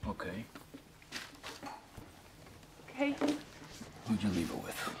this. Okay. Okay? Who'd you leave her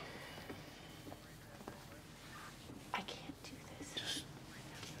with? I can't do this. Just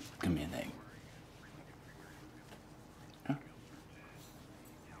give me a name. Huh?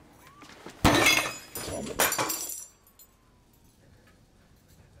 Tell me.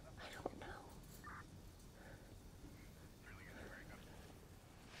 I don't know.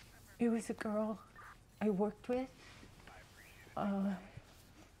 It was a girl I worked with.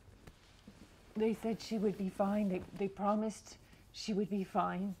 They said she would be fine. They promised she would be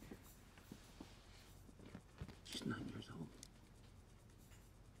fine. She's 9 years old.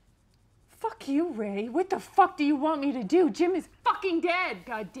 Fuck you, Ray. What the fuck do you want me to do? Jim is fucking dead,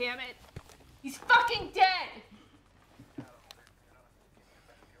 god damn it. He's fucking dead!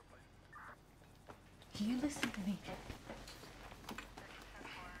 You listen to me.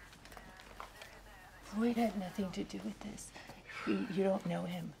 Floyd had nothing to do with this. You don't know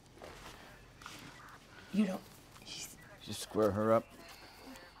him. You don't... Just square her up.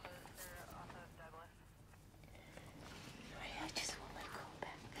 I just want my girl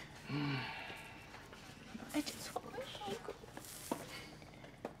back. I just want my girl back.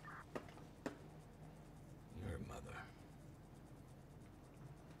 You're her mother.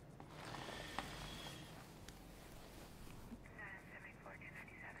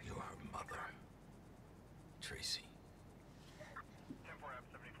 You're her mother. Tracy.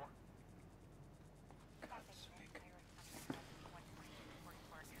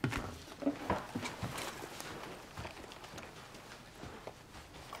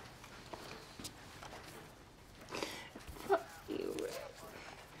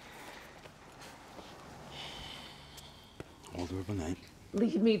 of a night.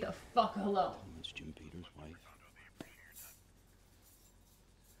 Leave me the fuck alone. That's Jim Peters' wife.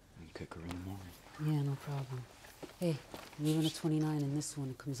 You kick her in the morning. Yeah, no problem. Hey, you're in a 29 and this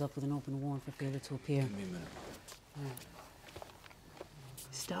one comes up with an open warrant for failure to appear. Give me a minute. All right.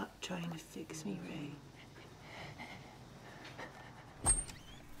 Stop trying to fix me, Ray.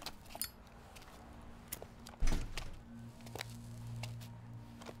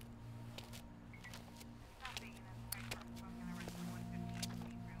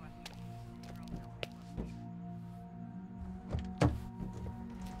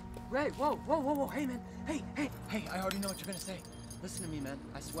 Ray, whoa, whoa, whoa, whoa, hey, man. Hey, I already know what you're gonna say. Listen to me, man.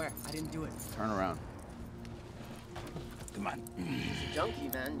 I swear, I didn't do it. Turn around. Come on. He's a junkie,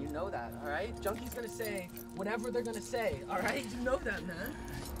 man. You know that, all right? Junkie's gonna say whatever they're gonna say, all right? You know that, man.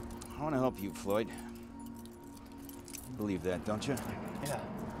 I want to help you, Floyd. You believe that, don't you? Yeah.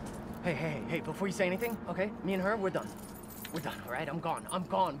 Hey, before you say anything, okay? Me and her, we're done. We're done, all right? I'm gone. I'm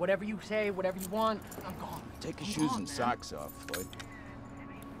gone. Whatever you say, whatever you want, I'm gone. Take your shoes and socks off, Floyd.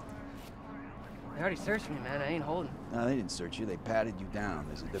 They already searched me, man. I ain't holding. No, they didn't search you. They patted you down.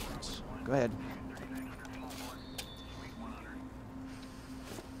 There's a difference. Go ahead.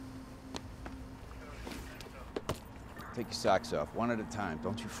 Take your socks off, one at a time.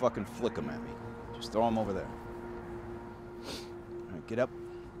 Don't you fucking flick them at me. Just throw them over there. All right, get up.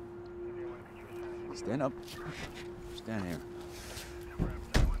 Stand up. Stand here.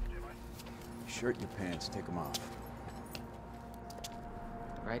 Your shirt, your pants, take them off.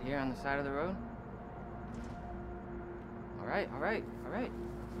 Right here on the side of the road? All right.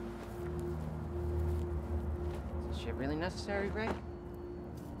 Is this shit really necessary, Ray?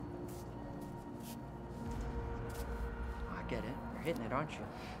 I get it. You're hitting it, aren't you?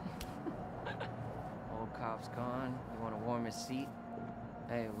 Old cop's gone. You want to warm his seat?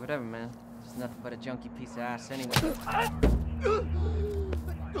 Hey, whatever, man. It's nothing but a junky piece of ass anyway.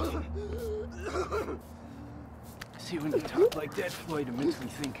 See, when you talk like that, Floyd, it makes me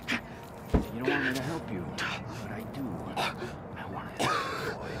think you don't want me to help you. But I do. I want to help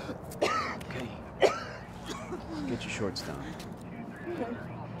you, Floyd. Okay? Get your shorts down.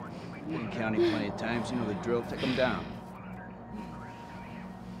 You've been counting plenty of times. You know the drill. Take them down.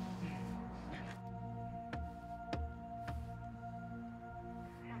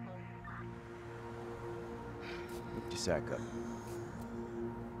 Lift your sack up.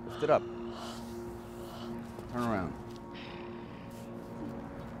 Lift it up. Turn around.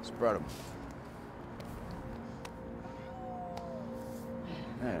 Spread them.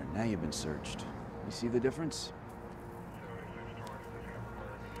 There, now you've been searched. You see the difference?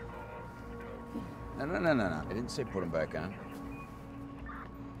 No. I didn't say put them back on.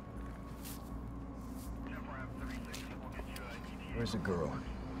 Where's the girl?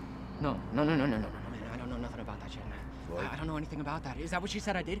 No, man. I don't know nothing about that shit, man. Floyd? I don't know anything about that. Is that what she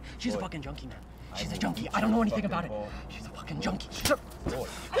said I did? She's Floyd. a fucking junkie, man. She's a junkie. I don't know anything about it. She's a fucking junkie. She's a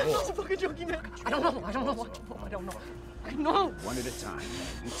fucking junkie, man. I don't know. I know. One at a time, man.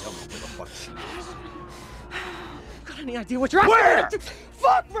 You tell me where the fuck she is. Got any idea what you're asking?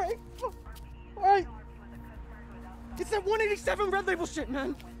 Fuck, Ray! Fuck. All right. It's that 187 Red Label shit,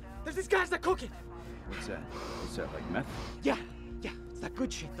 man. There's these guys that cook it. What's that? What's that, like meth? Yeah. It's that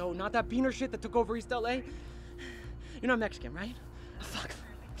good shit, though. Not that beaner shit that took over East LA. You're not Mexican, right? Fuck.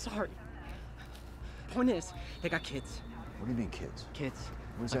 Sorry. Point is, they got kids. What do you mean, kids? Kids.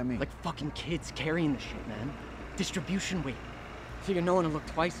 What does that mean? Like fucking kids carrying the shit, man. Distribution weight. Figure no one will look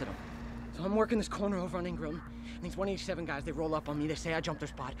twice at them. So I'm working this corner over on Ingram, and these 187 guys, they roll up on me, they say I jumped their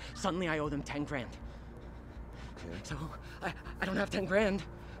spot. Suddenly I owe them 10 grand. Okay. So I don't have 10 grand,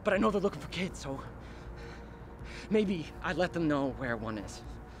 but I know they're looking for kids, so maybe I let them know where one is.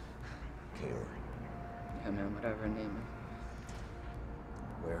 Kayla. Yeah, man, whatever her name is.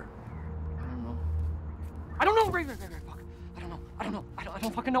 Where? I don't know, Ray, fuck. I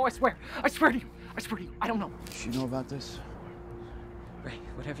don't fucking know, I swear to you, I don't know. Does she know about this? Ray,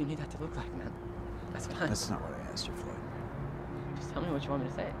 whatever you need that to look like, man. That's fine. That's not what I asked you, Floyd. Just tell me what you want me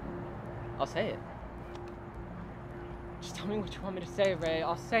to say. I'll say it. Just tell me what you want me to say, Ray.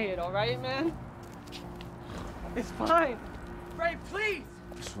 I'll say it, all right, man? It's fine. Ray, please!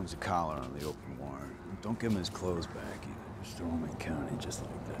 This one's a collar on the open warrant. Don't give him his clothes back either. Just throw him in county just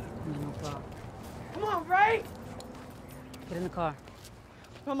like that. No problem. Come on, Ray! Get in the car.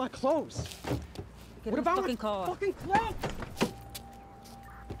 What about my clothes? Get What in the about fucking my car. fucking clothes?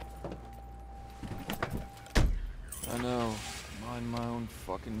 I know. Mind my own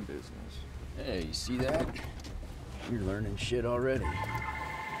fucking business. Hey, you see that? You're learning shit already.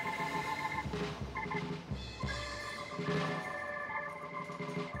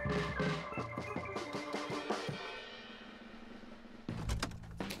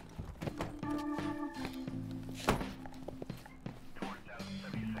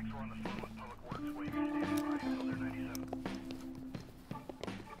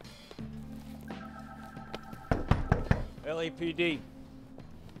 LAPD.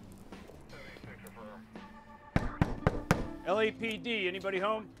 LAPD, anybody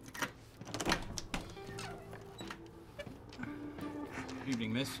home? Good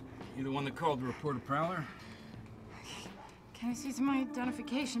evening, miss. You the one that called to report a prowler? Can I see some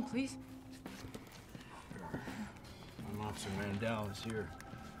identification, please? I'm Officer Mandel. This here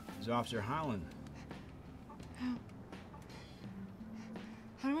is Officer Holland.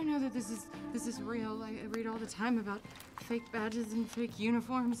 How do I know that this is real? I read all the time about fake badges and fake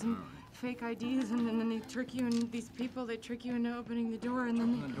uniforms and fake IDs, and then they trick you, and these people, they trick you into opening the door, and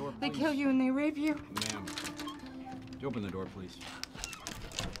then they kill you and they rape you. Ma'am, would you open the door, please?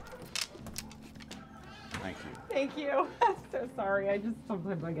 Thank you. Thank you. I'm so sorry.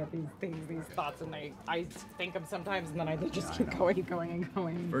 Sometimes I get these things, these thoughts, and I think them sometimes, and then they just keep going.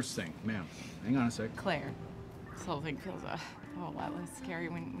 First thing, ma'am, hang on a sec. Claire. This whole thing feels a whole lot less scary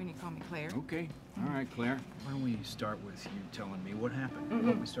when you call me Claire. Okay. All right, Claire. Why don't we start with you telling me what happened?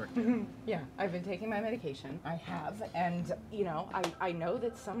 Why don't we start there? Yeah, I've been taking my medication. I have, and I know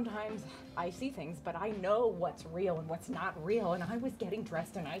that sometimes I see things, but I know what's real and what's not real. And I was getting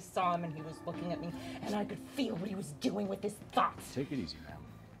dressed, and I saw him, and he was looking at me, and I could feel what he was doing with his thoughts. Take it easy, ma'am.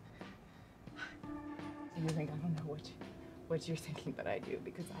 And you think I don't know what you're thinking, but I do,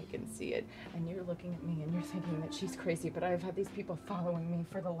 because I can see it. And you're looking at me and you're thinking that she's crazy, but I've had these people following me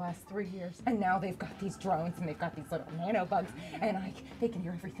for the last 3 years. And now they've got these drones and they've got these little nanobugs, and they can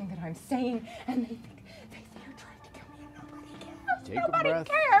hear everything that I'm saying, and they think you're trying to kill me, and nobody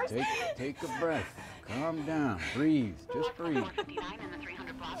cares. Take a breath. Take a breath. Calm down. Breathe. Just breathe.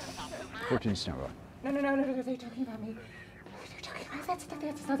 14 Snowball. No, they're talking about me.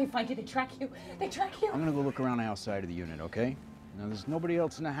 That's how they find you. They track you. I'm gonna go look around the outside of the unit, okay? Now, there's nobody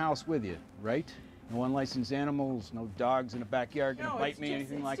else in the house with you, right? No unlicensed animals, no dogs in the backyard gonna bite me,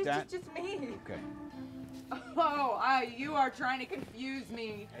 anything like that? It's just me. Okay. Oh, you are trying to confuse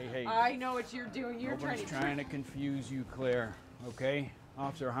me. Hey. I know what you're doing. You're Nobody's trying to confuse you, Claire, okay?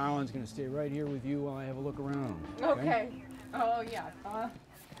 Officer Holland's gonna stay right here with you while I have a look around. Okay. Oh, yeah.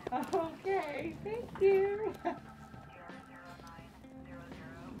 Okay. Thank you.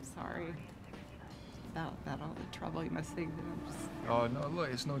 Sorry about all the trouble. You must think that I'm just... Oh, no, look,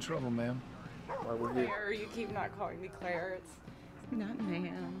 it's no trouble, ma'am. Why we're here. Claire, you keep not calling me Claire. It's not ma'am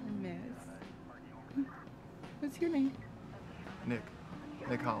or miss. What's your name? Nick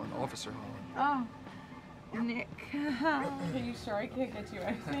Holland, Officer Holland. Oh, Nick. Are you sure I can't get you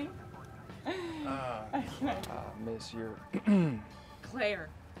anything? Miss, you're... Claire.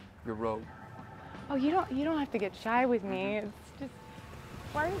 You're rogue. Oh, you don't have to get shy with me. It's just...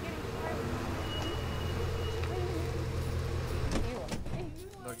 Why are you getting shy with me?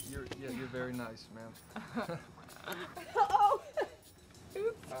 Look, you're very nice, ma'am. Oh!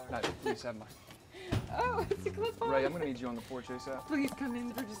 Oops. Nice, please have mine. Oh, it's a clip-on. Ray, I'm gonna need you on the porch ASAP. Please come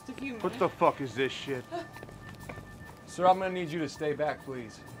in for just a few minutes. What the fuck is this shit? Sir, I'm gonna need you to stay back,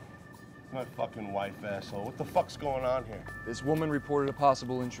 please. My fucking wife, asshole. What the fuck's going on here? This woman reported a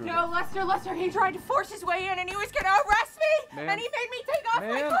possible intruder. No, Lester, he tried to force his way in and he was gonna arrest me! Ma'am? And he made me take off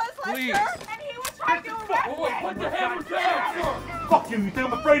my clothes, Please. Lester! And he was trying to arrest me! Put the hammer down! Fuck you think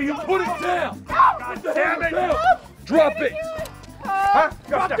I'm afraid of you? Put it down! God damn it! Drop it! Huh?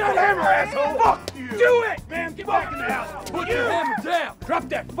 Drop that hammer, asshole! Fuck you! Do it! Ma'am, get back in the house! Put the hammer down! Drop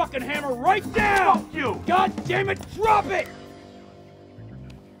that fucking hammer right down! Fuck you! God damn it, drop it!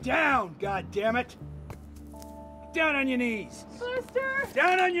 Down, God damn it! Down on your knees! Lester!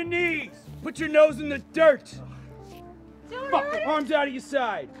 Down on your knees! Put your nose in the dirt! Fuck, arms out of your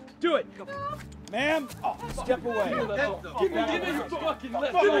side! Do it! Ma'am, step away. Give me your fucking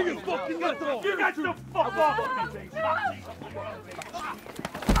left arm! Give me your fucking left arm! You got the fuck off me!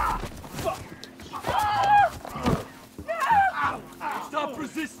 Stop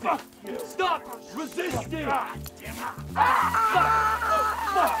resisting! Stop resisting!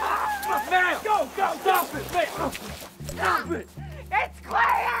 Man, go! Stop it! Man. Stop it! It's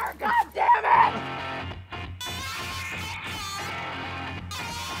Claire! God damn it!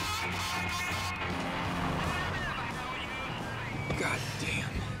 God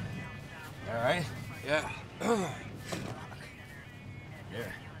damn. All right? Yeah.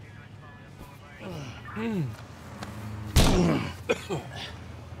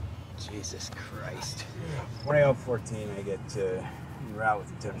 Jesus Christ. 2014, I get en route with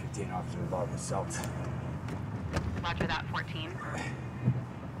the 1015 officer involved in assault. Roger that, 14.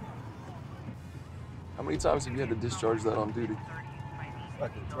 How many times have you had to discharge that on duty?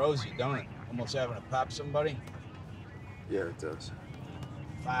 Fucking throws you, don't it? Almost having to pop somebody. Yeah, it does.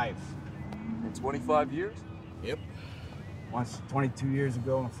 5. In 25 years? Yep. Once, 22 years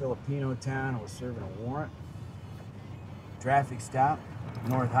ago in Filipino town, I was serving a warrant. Traffic stop,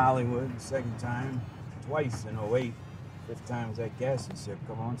 North Hollywood, second time, twice in 08. Fifth time was that gas incident a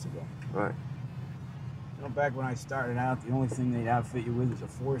couple months ago. Right. You know, back when I started out, the only thing they'd outfit you with was a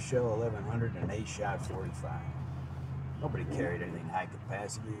 4-shell 1100 and an 8-shot 45. Nobody carried anything high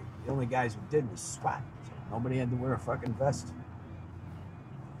capacity. The only guys who did was SWAT. So nobody had to wear a fucking vest.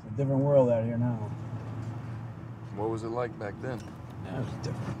 It's a different world out here now. What was it like back then? Yeah, it was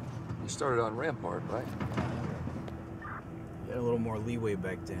different. You started on Rampart, right? You had a little more leeway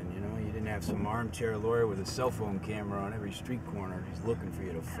back then, you know? You didn't have some armchair lawyer with a cell phone camera on every street corner just looking for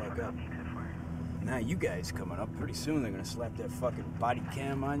you to fuck up. Now you guys coming up, pretty soon they're gonna slap that fucking body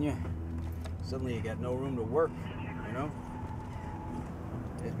cam on you. Suddenly you got no room to work, you know?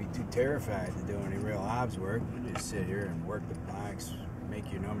 You'd be too terrified to do any real ops work. You just sit here and work the box,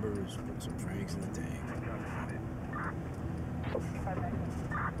 make your numbers, put some franks in the tank.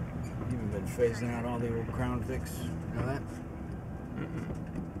 You've been phasing out all the old Crown Vics, you know that?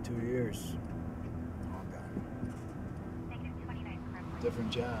 2 years. All gone.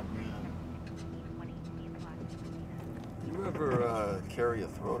 Different job, yeah. You ever carry a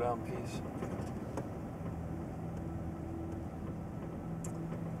throwdown piece?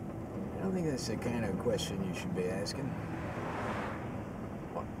 I don't think that's the kind of question you should be asking.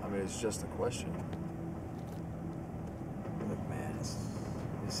 Well, I mean, it's just a question. Look, man,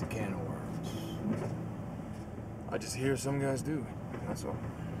 it's a can of worms. I just hear some guys do, that's all.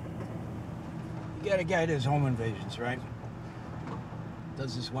 You got a guy that does home invasions, right?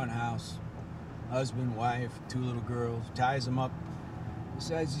 Does this one house. Husband, wife, 2 little girls, ties them up.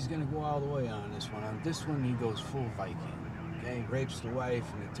 Decides he's gonna go all the way on this one. On this one, he goes full Viking. Okay, rapes the wife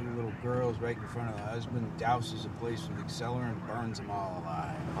and the 2 little girls right in front of the husband, douses the place with accelerant and burns them all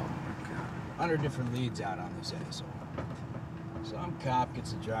alive. Oh my God. 100 different leads out on this asshole. Some cop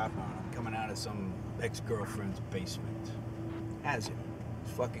gets a drop on him coming out of some ex-girlfriend's basement. Has him.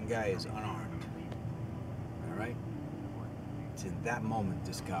 This fucking guy is unarmed. All right? It's in that moment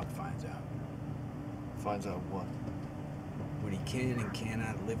this cop finds out. Finds out what? What he can and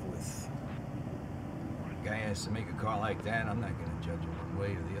cannot live with. A guy has to make a call like that, I'm not gonna judge him one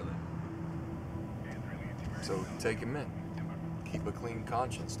way or the other. So take him in. Keep a clean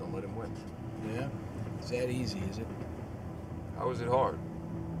conscience, don't let him win. Yeah? It's that easy, is it? How is it hard?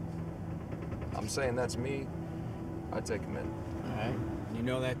 I'm saying that's me. I'd take him in. All right. You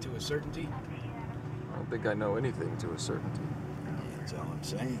know that to a certainty? I don't think I know anything to a certainty. That's all I'm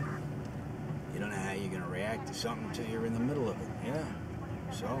saying. You don't know how you're gonna react to something until you're in the middle of it, yeah?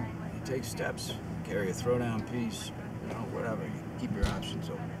 So, you take steps. Carry a throwdown piece, you know, whatever. You keep your options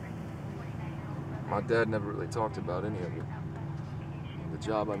open. My dad never really talked about any of it. The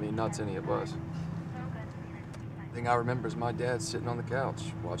job, I mean, not to any of us. The thing I remember is my dad sitting on the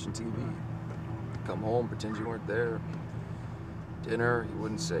couch, watching TV. Come home, pretend you weren't there. Dinner, he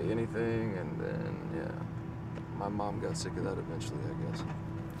wouldn't say anything, and then, yeah. My mom got sick of that eventually, I guess.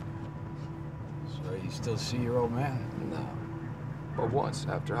 So you still see your old man? No. But once,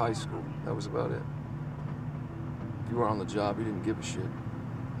 after high school, that was about it. If you were on the job, he didn't give a shit.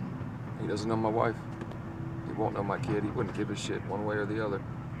 He doesn't know my wife. He won't know my kid. He wouldn't give a shit one way or the other.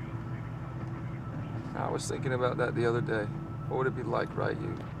 I was thinking about that the other day. What would it be like, right?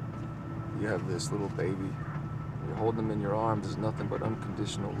 You have this little baby. You're holding them in your arms. There's nothing but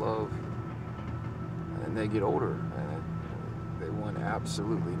unconditional love. And then they get older, and they want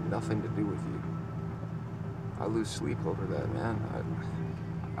absolutely nothing to do with you. I lose sleep over that, man.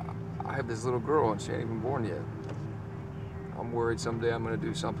 I have this little girl, and she ain't even born yet. I'm worried someday I'm gonna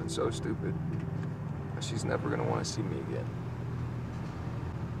do something so stupid that she's never gonna want to see me again.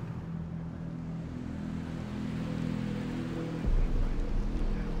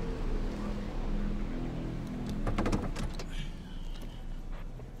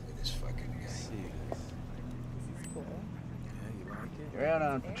 Look at this fucking guy. Yeah, you like it? You're out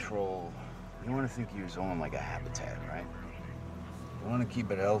on patrol. You want to think you're owning like a habitat, right? You want to keep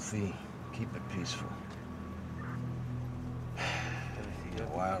it healthy, keep it peaceful. If you get a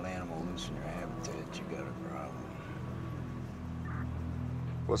wild animal loose in your habitat, you got a problem.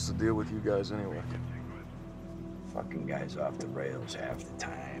 What's the deal with you guys anyway? Fucking guy's off the rails half the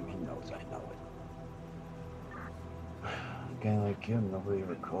time. He knows I know it. A guy like him, nobody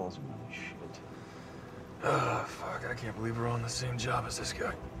ever calls him on his shit. Ah, fuck, I can't believe we're on the same job as this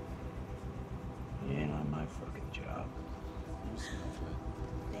guy. He ain't on my fucking job.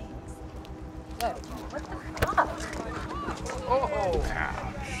 Whoa, what the fuck? Oh,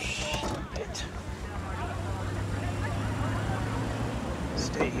 shit.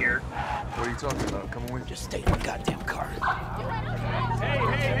 Stay here. What are you talking about? Come with. Just stay in the goddamn car.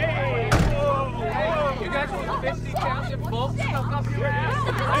 Hey! Whoa! You got catch these 50,000 bolts stuck up your ass?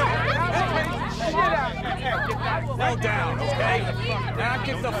 Settle down, okay? Now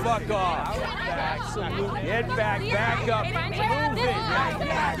get the fuck off. Get back up. Move it.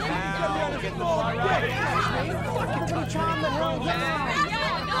 Now get the fuck out. Fucking control the room.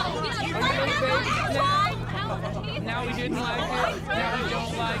 Now he didn't like it. Now he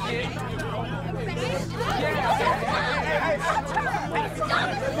don't like it.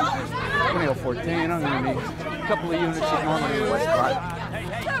 2014, I'm gonna need a couple of units of normally in West Park.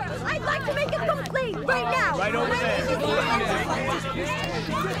 I'd like to make a complaint right now. Right over there.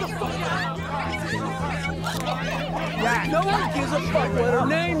 Yeah, no one gives a fuck what her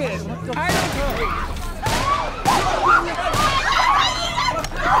name is. I don't know.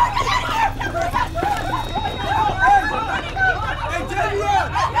 Hey, Daniel!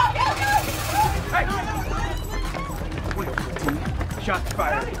 Hey! Shots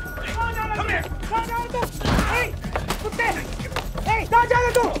fired. Come here! Hey! What's that? Hey!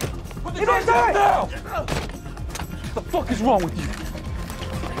 Put the guns down now! What the fuck is wrong with you?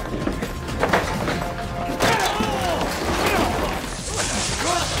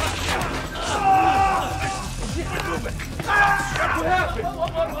 What happened?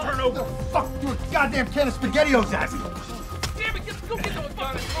 Turn over. Fuck, threw a goddamn can of SpaghettiOs at me. Damn it, go get those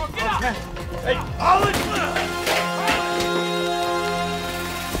guns. Get up. Hey, Ollie!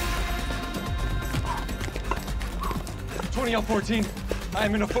 20L14, I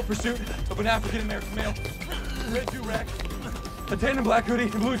am in a foot pursuit of an African-American male. Red do-rag, a tan and black hoodie,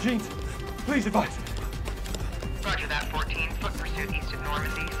 and blue jeans. Please advise. Roger that, 14. Foot pursuit east of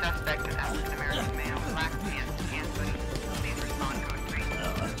Normandy. Suspect an African-American male. Black pants, tan hoodie. Please respond code 3.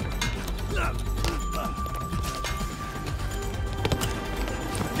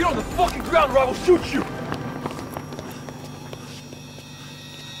 Get on the fucking ground or I will shoot you!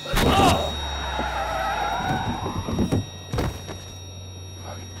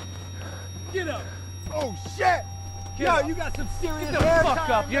 Get up! Oh, shit! Yo, you got some serious Get the hair fuck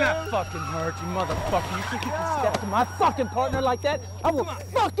time, up! You're man. not fucking hurt, you motherfucker. You think you can step to my fucking partner like that? I will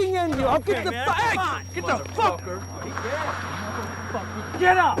fucking end you. I'll get the fuck. Hey, get the fuck.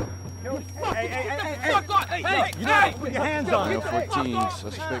 Get up! Hey, Fuck off! Hey, you know, put your hands on him. 14,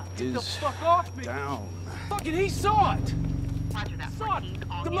 suspect Get the is fuck off me! down. Fucking he saw it! Saw it!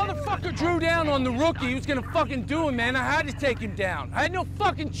 The motherfucker drew down on the rookie. He was gonna fucking do him, man. I had to take him down. I had no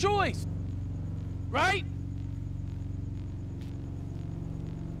fucking choice. Right?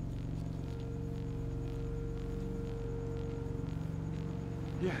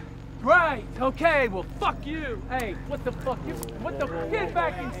 Yeah. Right, okay, well, fuck you. Hey, what the fuck? What the get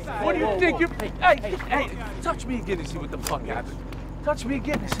back inside. What do you think you're... Hey, touch me again and see what the fuck happens. Touch me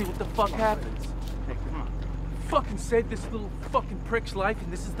again and see what the fuck happens. Hey, come on. Fucking saved this little fucking prick's life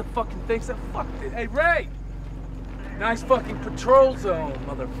and this is the fucking thing. So fuck it. Hey, Ray! Nice fucking patrol zone,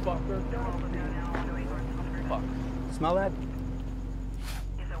 motherfucker. Fuck. Smell that?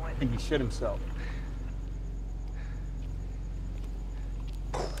 I think he shit himself.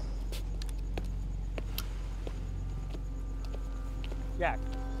 Jack.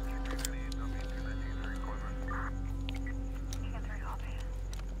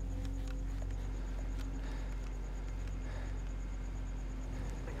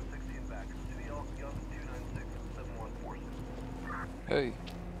 Hey.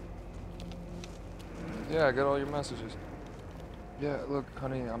 Yeah, I got all your messages. Yeah, look,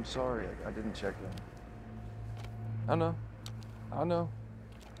 honey, I'm sorry. I didn't check in. I know.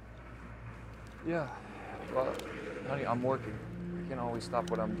 Yeah. Well, honey, I'm working. I can't always stop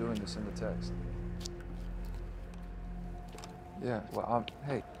what I'm doing to send a text. Yeah, well,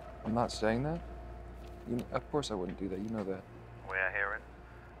 hey, I'm not saying that. Of course I wouldn't do that. You know that. The way I hear it,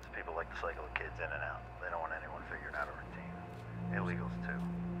 is people like to cycle the kids in and out. They don't want anyone figuring out a routine. Illegals, too.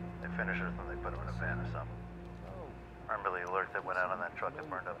 They finish us and they put them in a van or something. Remember the alert that went out on that truck that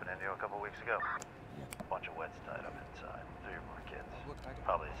burned up in India a couple weeks ago? A bunch of wets tied up inside. 3 or more kids.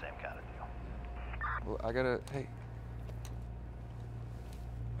 Probably the same kind of deal. Well, hey.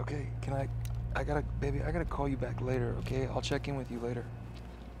 Okay, baby, I gotta call you back later, okay? I'll check in with you later.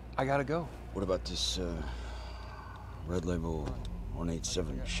 I gotta go. What about this, Red Label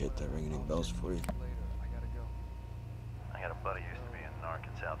 187 shit? That ringing any bells for you? I got a buddy who used to be in NARC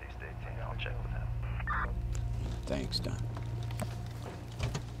in Southeast 18. I'll check with him. Thanks, Don.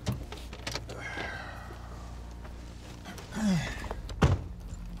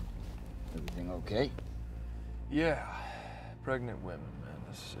 Everything okay? Yeah. Pregnant women, man.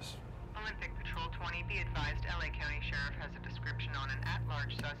 This is just... Olympic Patrol 20, be advised LA County Sheriff has a description on an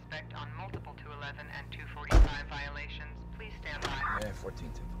at-large suspect on multiple 211 and 245 violations. Please stand by. Yeah,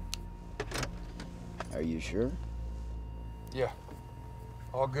 14 too. Are you sure? Yeah.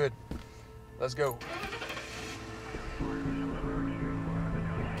 All good. Let's go.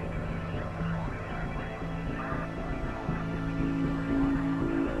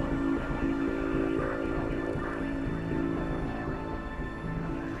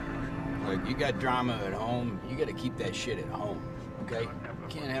 Look, you got drama at home. You gotta keep that shit at home, okay? You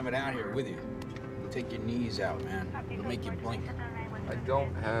can't have it out here with you. Take your knees out, man. It'll make you blink. I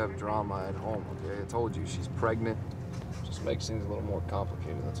don't have drama at home, okay? I told you she's pregnant. Just makes things a little more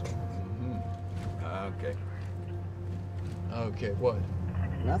complicated, that's all. Okay. Okay, what?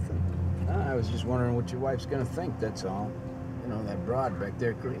 Nothing. I was just wondering what your wife's gonna think, that's all. You know, that broad back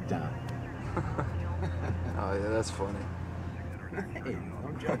there, Koreatown. Oh, yeah, that's funny. Hey,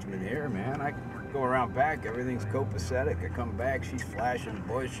 no judgment here, man. I go around back, everything's copacetic. I come back, she's flashing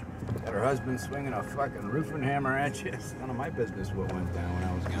bush. Got her husband swinging a fucking roofing hammer at you. It's none of my business what went down when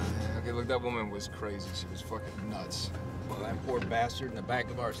I was gone. Okay, look, that woman was crazy. She was fucking nuts. Well, that poor bastard in the back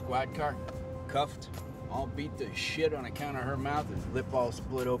of our squad car, cuffed, all beat to shit on account of her mouth, his lip all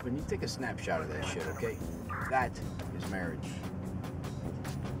split open. You take a snapshot of that shit, okay? That is marriage.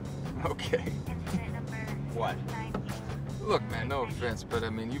 Okay. What? Look, man, no offense, but I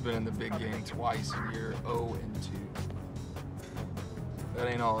mean, you've been in the big game twice and you're 0-2. That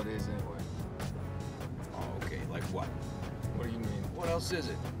ain't all it is anyway. Oh, okay, like what? What do you mean? What else is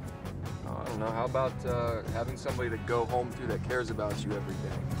it? I don't know. How about having somebody to go home to that cares about you every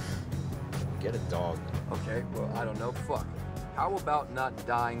day? Get a dog. Okay, well, I don't know. Fuck. How about not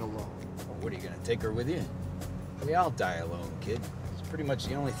dying alone? Well, what, are you gonna take her with you? We all die alone, kid. It's pretty much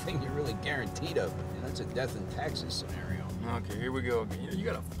the only thing you're really guaranteed of. And that's a death and taxes scenario. Okay, here we go again. You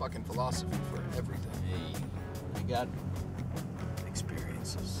got a fucking philosophy for everything. Hey, you got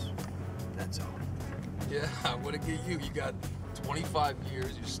experiences. That's all. Yeah, what to get you? You got 25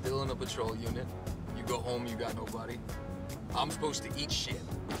 years, you're still in a patrol unit. You go home, you got nobody. I'm supposed to eat shit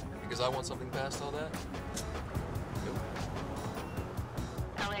because I want something past all that?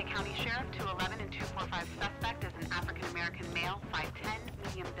 LA County Sheriff, 211 and 245 suspect is an African-American male, 5'10",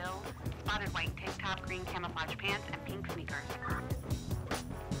 medium build, spotted white tank top, green camouflage pants, and pink sneakers.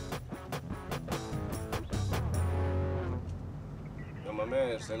 Yo, my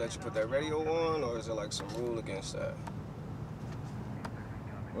man, they let you put that radio on, or is there like some rule against that?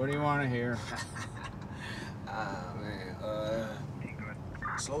 What do you want to hear? Man,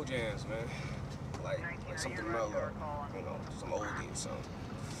 slow jams, man. Like something mellow, you know, some oldie or something.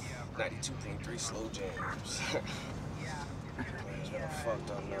 92.3 slow jams. Man, it's been a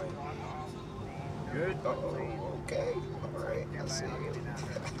fucked up night. Good? Uh-oh, okay. All right, I see you.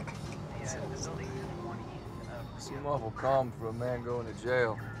 Seem awful calm for a man going to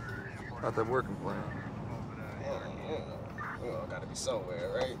jail. Not that working plan. Yeah. Well, gotta be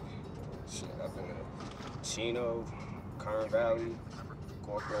somewhere, right? Shit, I've been to Chino, Kern Valley,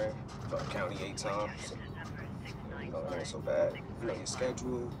 Corcoran, Clark County 8 times. Oh, it ain't so bad. You know your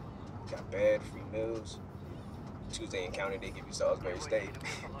schedule, got bed, free meals. Tuesday in county, they give you Salisbury State.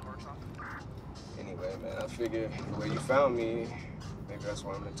 Anyway, man, I figure the way you found me, maybe that's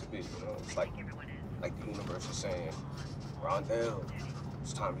where I'm meant to be, you know? It's like the universe is saying, Rondell,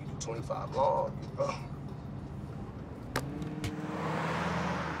 it's time you do 25 long, you know?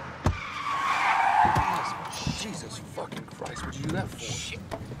 Jesus fucking Christ, what'd you do that for? Shit.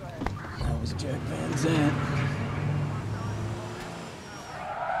 That was Jack Van Zandt.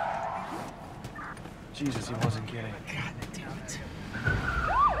 Jesus, he wasn't kidding. God damn it.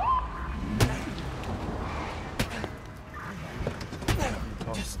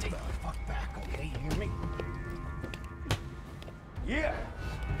 Just stay the fuck back, okay? You hear me? Yeah!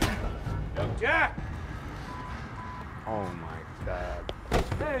 Yo, Jack! Oh my God.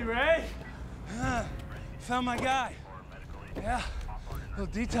 Hey, Ray! Found my guy. Yeah, little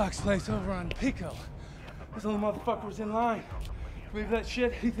detox place over on Pico. This little motherfucker was in line. Believe that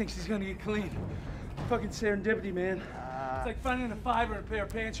shit? He thinks he's gonna get clean. Fucking serendipity, man. It's like finding a fiver in a pair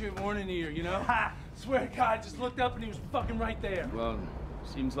of pants you haven't worn in a year, you know? Swear to God, just looked up and he was fucking right there. Well,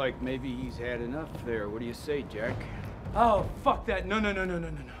 seems like maybe he's had enough there. What do you say, Jack? Oh, fuck that. No.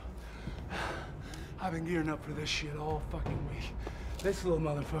 I've been gearing up for this shit all fucking week. This little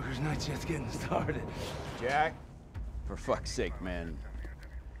motherfucker's not just getting started. Jack, for fuck's sake, man.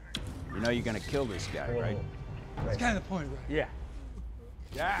 You know you're gonna kill this guy, right? That's kind of the point, right? Yeah.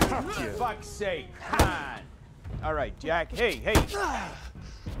 Jack, for fuck's sake, come on. All right, Jack. Hey. Jack. Hey.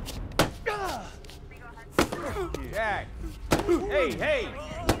 Jack.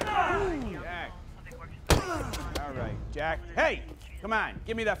 All right, Jack. Hey, come on.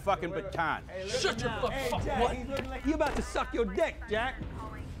 Give me that fucking baton. Shut your fucking what? You about to suck your dick, Jack?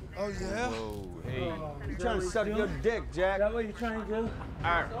 Oh, yeah? Whoa, hey. You trying to suck your dick, Jack? Is that what you're trying to do?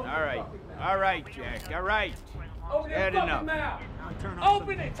 All right, Jack, all right. Open Had your enough. fucking mouth!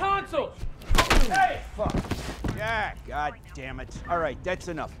 Open it, tonsils! Hey! Fuck. Jack, god damn it. All right, that's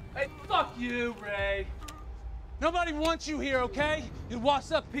enough. Hey, fuck you, Ray. Nobody wants you here, okay? You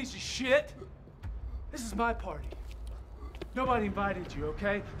washed up piece of shit. This is my party. Nobody invited you,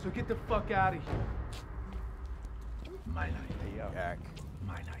 okay? So get the fuck out of here. My night. Hey, yo. Jack.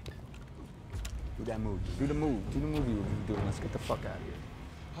 My night. Do that move. Do the move. Do the move you were doing. Let's get the fuck out of here.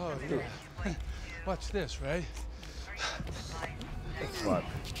 Oh, yeah. Watch this, Ray. Fuck.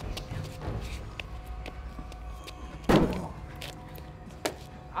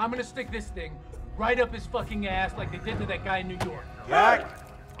 I'm gonna stick this thing right up his fucking ass like they did to that guy in New York. Jack!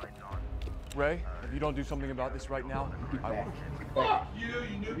 Ray, if you don't do something about this right now, I will. Fuck you,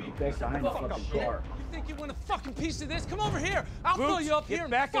 you newbie. Back behind the Fuck fucking shit. car. You think you want a fucking piece of this? Come over here. I'll Boots, fill you up get here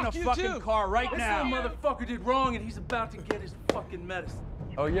and back in fuck the you fucking too. car right this now. This little motherfucker did wrong and he's about to get his fucking medicine.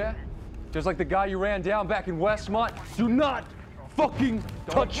 Oh, yeah? Just like the guy you ran down back in Westmont? Do not fucking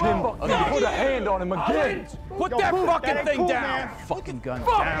touch him or you put a hand on him again. Put that fucking thing down. Fucking gun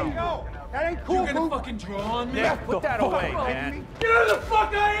down. No, that ain't cool, You're gonna Boots. fucking draw on me? Yeah, put that away, man. You know who the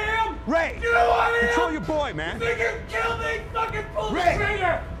fuck I am? Ray, You know who I am? control your boy, man. You think you can kill me? Fucking pull the Ray.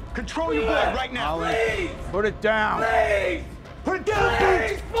 trigger! Control your boy right now. Please! Put it down. Please! Put it down,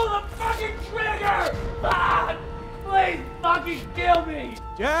 Please Boots. pull the fucking trigger! Ah! Please fucking kill me!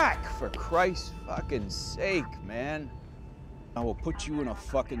 Jack, for Christ's fucking sake, man. I will put you in a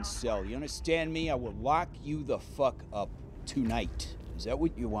fucking cell. You understand me? I will lock you the fuck up tonight. Is that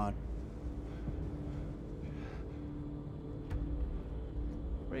what you want?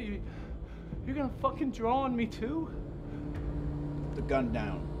 Ray, you're gonna fucking draw on me too? Put the gun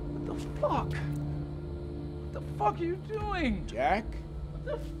down. What the fuck? What the fuck are you doing? Jack, What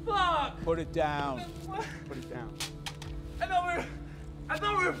the fuck? put it down. What? Put it down. I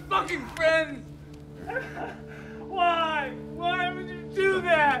thought we were fucking friends. Why? Why would you do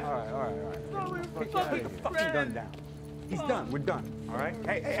that? All right. I thought we were Put fucking the fucking gun friends. down. He's done. We're done. All right?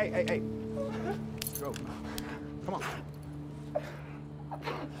 Hey. Stroke. Come on.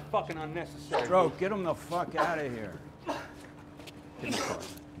 Fucking unnecessary. Stroke, get him the fuck out of here. Get in the car.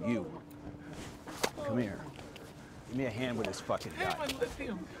 You. Come here. Give me a hand with this fucking Where's guy. my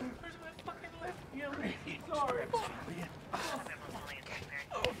lithium? Where's my fucking lithium? Sorry.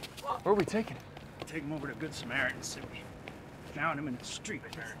 Where are we taking him? Take him over to Good Samaritan City. Found him in the street.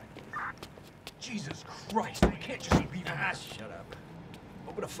 Jesus Christ, I can't just leave him. Ah, shut up.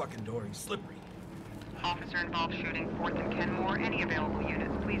 Open the fucking door, he's slippery. Officer involved shooting 4th and Kenmore. Any available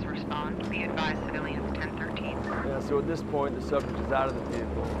units, please respond. Be advised, civilians 1013. Yeah, so at this point, the subject is out of the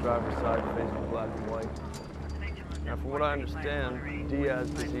vehicle, driver's side facing black and white. Now, from what I understand, Diaz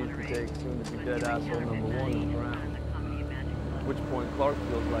proceeds to take soon-to-be-dead asshole number 1 in the ground. At which point, Clark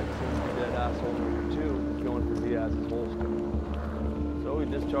feels like soon-to-be-dead asshole number 2 is going for Diaz's holster. So he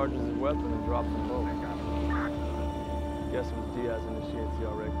discharges his weapon and drops them both. Guess it was Diaz initiates the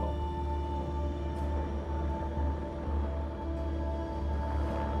RA call.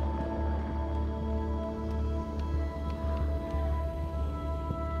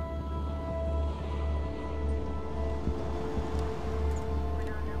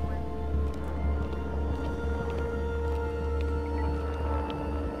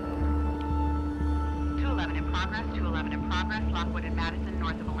 Lockwood and Madison,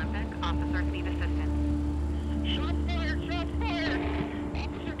 north of Olympic. Officers need assistance. Shot fired! Shot fired!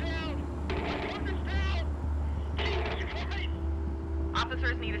 Officer down! Officer's down! Jesus Christ!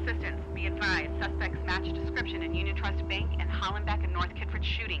 Officers need assistance. Be advised, suspects match description in Union Trust Bank and Hollenbeck and North Kittredge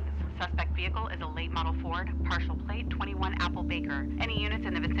shootings. Suspect vehicle is a late model Ford, partial plate 21 Apple Baker. Any units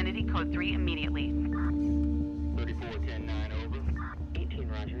in the vicinity, code 3 immediately. 34-10-9 over. 18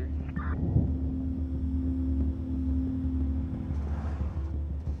 roger.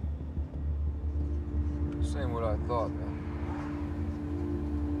 Same what I thought, man.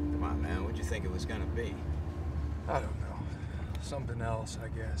 Come on, man. What'd you think it was gonna be? I don't know. Something else, I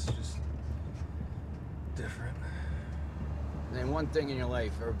guess. Just different. Name one thing in your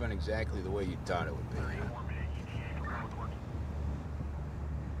life ever been exactly the way you thought it would be.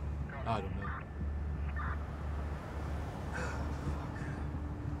 I don't know.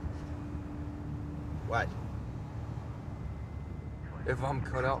 What? If I'm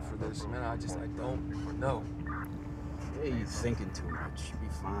cut out for this, man, I don't know. Hey, you're thinking too much. You'll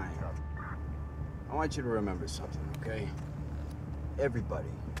be fine. I want you to remember something, okay? Everybody,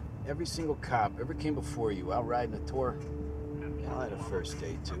 every single cop ever came before you out riding a tour, y'all had a first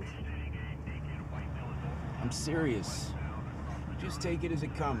date too. I'm serious. Just take it as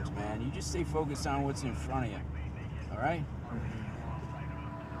it comes, man. You just stay focused on what's in front of you. All right?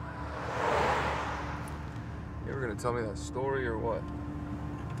 You ever gonna tell me that story or what?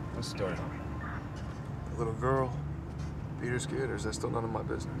 What story? The little girl, Peter's kid, or is that still none of my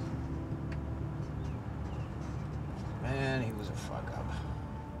business? Man, he was a fuck-up.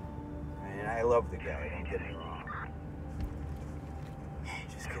 I mean, I love the guy, don't get me wrong.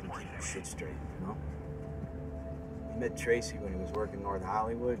 He just couldn't keep his shit straight, you know? He met Tracy when he was working North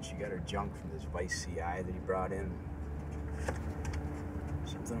Hollywood. She got her junk from this vice CI that he brought in.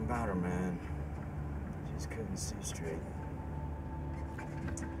 Something about her, man. Just couldn't see straight.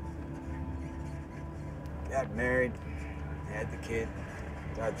 Got married, had the kid.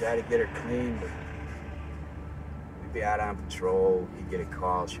 Thought I'd try to get her clean, but we'd be out on patrol. He'd get a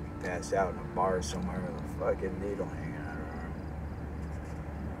call. She'd be passed out in a bar somewhere with a fucking needle hanging out her arm.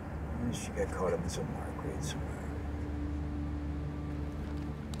 And she got caught up in some mark somewhere.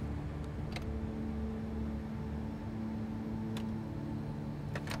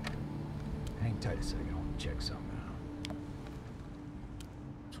 Hang tight a second. I want to check something out.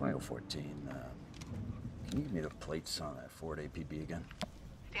 2014. Can you give me the plates on that Ford APB again?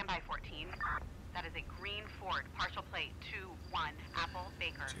 Standby 14. That is a green Ford, partial plate, 2-1, Apple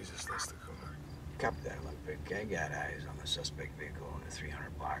Baker. Jesus, that's the car. Copy that, Olympic. I got eyes on the suspect vehicle in the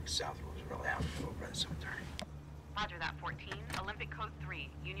 300 block South Roosevelt Avenue over by the cemetery. Roger that, 14. Olympic Code 3,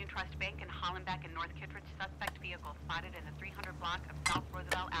 Union Trust Bank in Hollenbeck and North Kittredge. Suspect vehicle spotted in the 300 block of South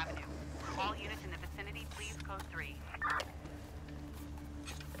Roosevelt Avenue. All units in the vicinity, please, Code 3.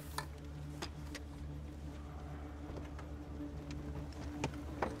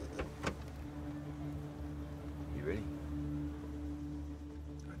 You ready?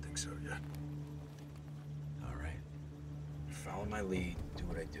 I think so, yeah. All right. Follow my lead. Do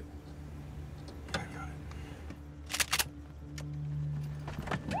what I do. I got it.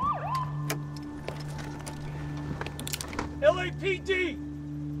 LAPD!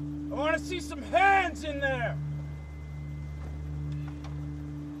 I want to see some hands in there!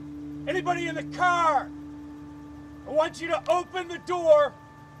 Anybody in the car? I want you to open the door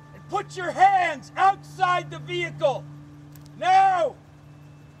and put your hands outside the vehicle! Now!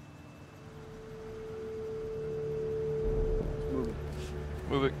 Move it.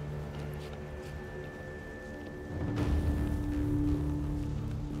 Move it.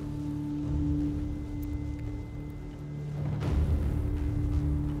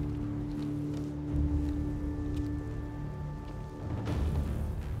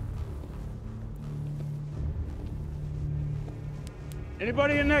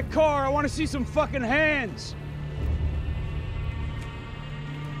 Anybody in that car? I want to see some fucking hands!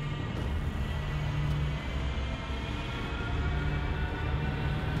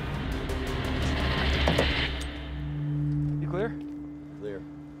 You clear? Clear.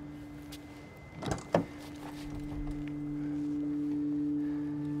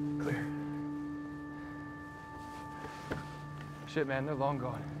 Clear. Shit, man, they're long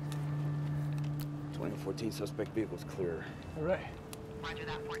gone. 2014 suspect vehicle's clear. All right. Roger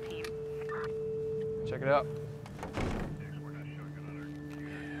that, 14. Check it out.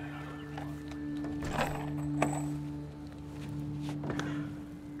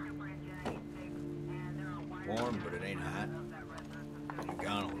 Warm, but it ain't hot. Been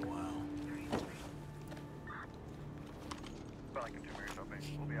gone a little while.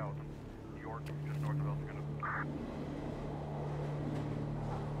 We'll be out. New York, just north of El Segundo.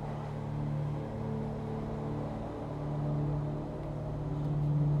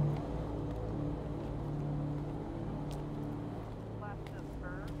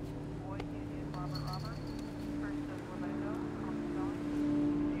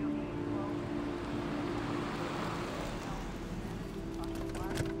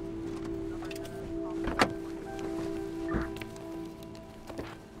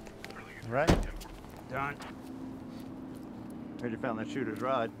 Right? Done. Heard you found that shooter's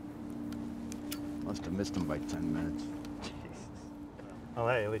rod. Must have missed him by 10 minutes. Oh,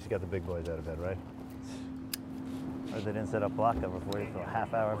 hey, at least you got the big boys out of bed, right? Or they didn't set up block cover for you for a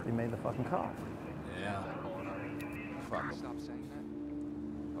half hour after you made the fucking car. Yeah. Fuck. Stop saying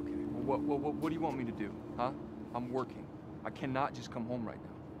that. Okay, well, what do you want me to do, huh? I'm working. I cannot just come home right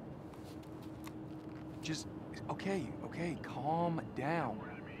now. Just, okay, calm down.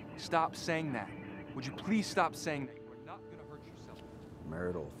 Stop saying that. Would you please stop saying that? You're not gonna hurt yourself.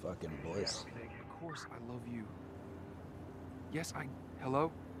 Marital fucking bliss. Of course I love you. Yes,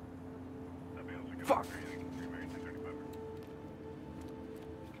 hello? Fuck!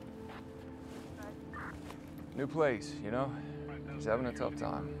 New place, you know? He's having a tough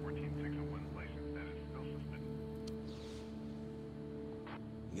time.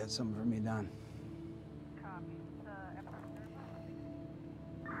 got something for me, Don?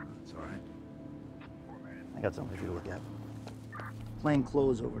 It's all right. I got something for you to look at. Plain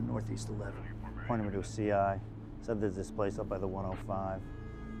clothes over Northeast 11. Pointed me to a CI. Said there's this place up by the 105.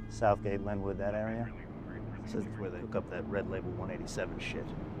 Southgate, Linwood, that area. Says it's where they hook up that red label 187 shit.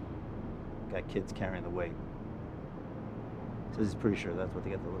 Got kids carrying the weight. Says he's pretty sure that's what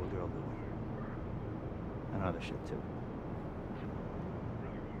they get the little girl doing. And other shit, too.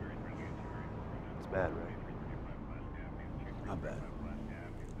 It's bad, right? Not bad.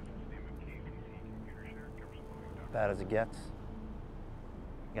 Bad as it gets.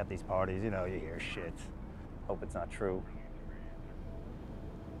 You got these parties, you know, you hear shit. Hope it's not true.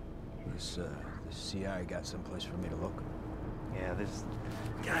 This CI got someplace for me to look. Yeah, this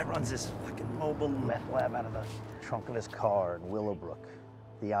guy runs this fucking mobile meth lab out of the trunk of his car in Willowbrook.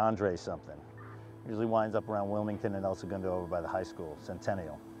 DeAndre something. Usually winds up around Wilmington and El Segundo over by the high school,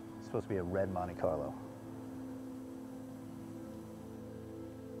 Centennial. It's supposed to be a red Monte Carlo.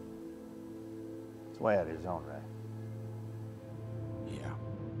 It's way out of his zone, right? Yeah.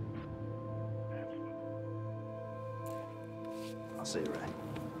 I'll see you, Ray.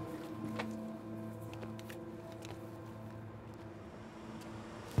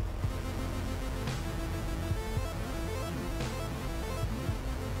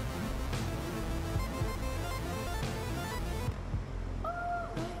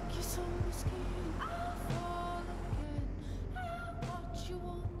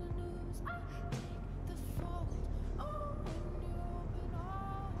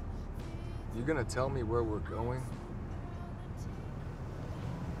 You gonna tell me where we're going?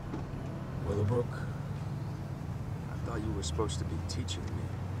 Willowbrook? I thought you were supposed to be teaching me.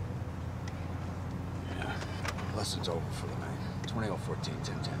 Yeah. Lesson's over for the night. 2014,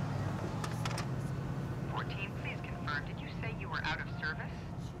 1010. 14, please confirm. Did you say you were out of service?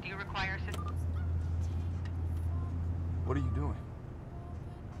 Do you require assistance? What are you doing?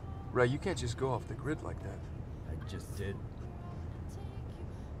 Ray, you can't just go off the grid like that. I just did.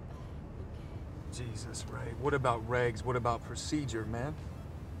 Jesus, Ray. What about regs? What about procedure, man?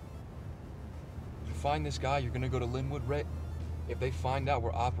 You find this guy, you're gonna go to Linwood, Ray? If they find out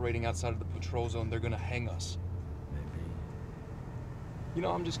we're operating outside of the patrol zone, they're gonna hang us. Maybe. You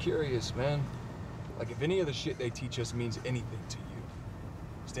know, I'm just curious, man. Like, if any of the shit they teach us means anything to you.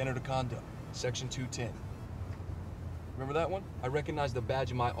 Standard of conduct, section 210. Remember that one? I recognize the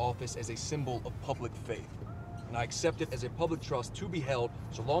badge in my office as a symbol of public faith. And I accept it as a public trust to be held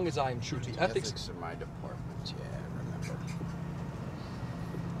so long as I am true to ethics. Ethics in my department, yeah, I remember.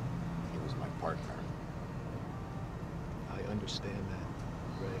 He was my partner. I understand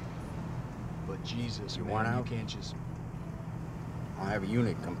that, Ray. But Jesus, You man, want out? you can't just... I'll have a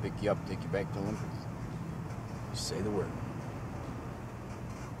unit come pick you up, take you back to Olympus. Just say the word.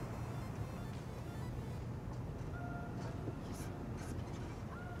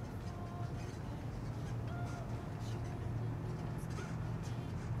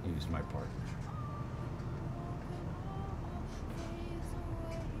 He was my partner.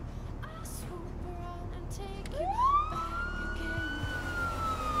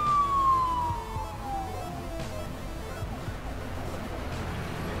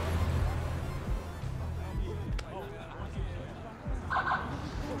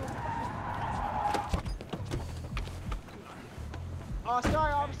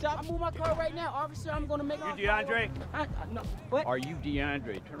 Sorry, officer. I'm moving my car right now. Officer, I'm gonna make... You DeAndre? No, what? Are you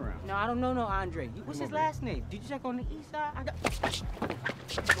DeAndre? Turn around. No, I don't know no Andre. What's his last name? Did you check on the east side? I got...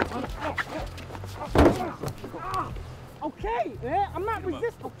 Okay, man. I'm not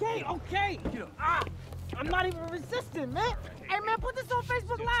resisting. Okay. I'm not even resisting, man. Hey, man, put this on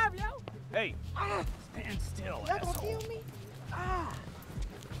Facebook Live, yo. Hey, stand still, Y'all gonna kill me?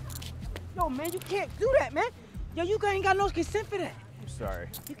 Yo, man, you can't do that, man. Yo, you ain't got no consent for that. I'm sorry.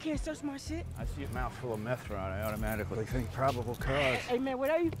 You can't search my shit. I see a mouthful of meth around, I automatically think probable cause. Hey, man,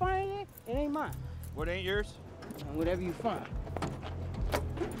 whatever you find in it ain't mine. what ain't yours? Whatever you find.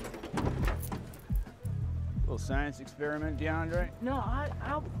 Little science experiment, DeAndre? No,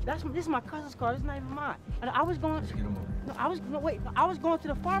 this is my cousin's car. It's not even mine. And I was going. No, I was going to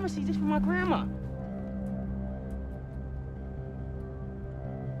the pharmacy just for my grandma.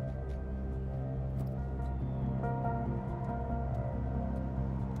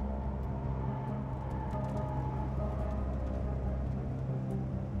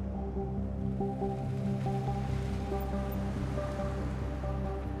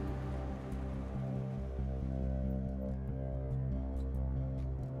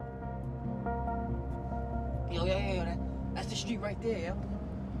 Yo, that's the street right there, yo.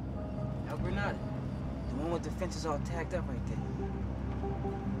 El Granada. The one with the fences all tagged up right there.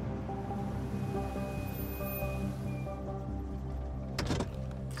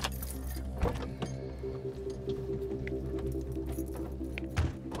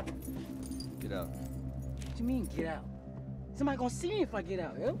 get out. Somebody gonna see me if I get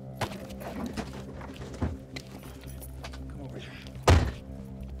out, yo. Come over here.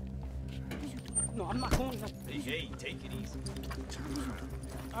 No, I'm not going. Hey, take it easy.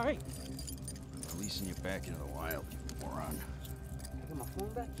 All right. Releasing you back into the wild, you moron. Get my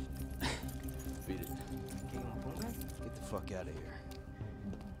phone back. Beat it. Get my phone back. Get the fuck out of here.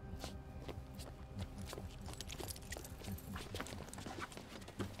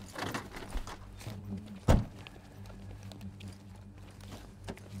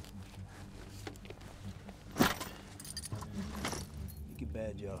 You can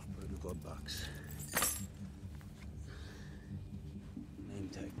badge off, put it in the glove box. Name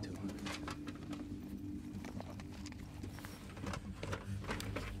tag too.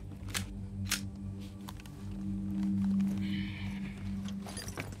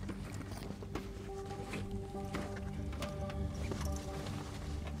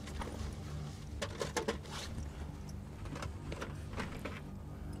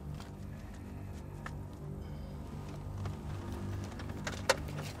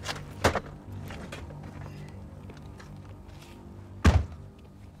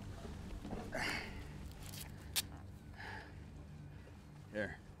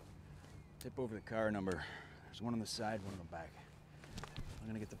 Here. Tip over the car number. There's one on the side, one on the back. I'm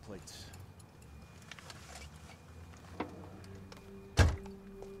gonna get the plates.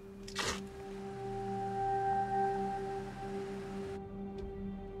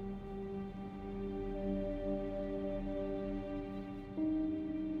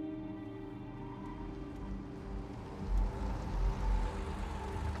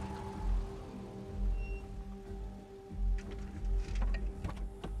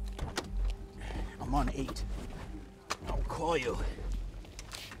 I'm on 8. I'll call you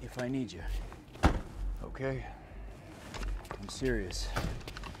if I need you. Okay? I'm serious.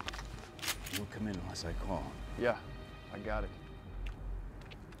 You won't come in unless I call. Yeah, I got it.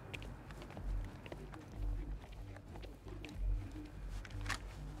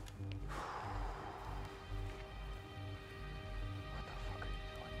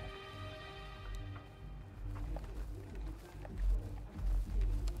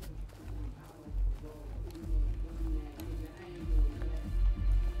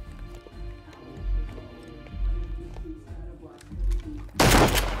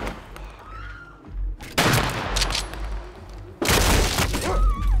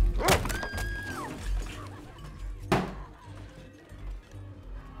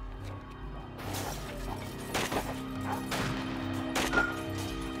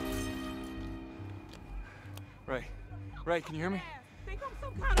 Ray, can you hear me? Think I'm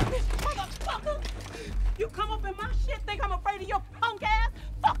some kind of bitch, motherfucker? You come up in my shit, think I'm afraid of your punk ass?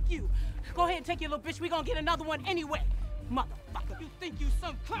 Fuck you! Go ahead and take your little bitch, we gonna get another one anyway. Motherfucker, you think you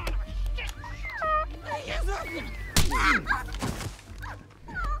some kind of shit? Take her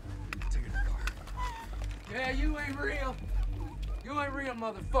to the car. Yeah, you ain't real. You ain't real,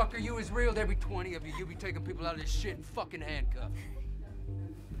 motherfucker. You was real to every 20 of you. You be taking people out of this shit in fucking handcuffs.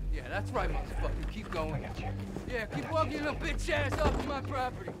 Yeah, that's right, motherfucker. Keep going. Yeah, keep walking your little bitch ass off of my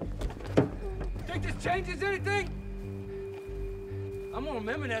property. Think this changes anything? I'm gonna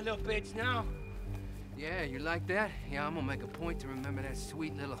remember that little bitch now. Yeah, you like that? Yeah, I'm gonna make a point to remember that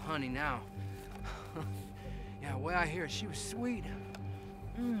sweet little honey now. Yeah, the way I hear it, she was sweet.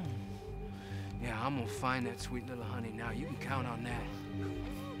 Yeah, I'm gonna find that sweet little honey now. You can count on that.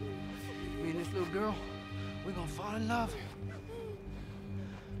 Me and this little girl, we're gonna fall in love.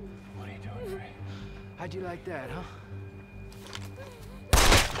 What are you doing, Ray? How'd you like that, huh?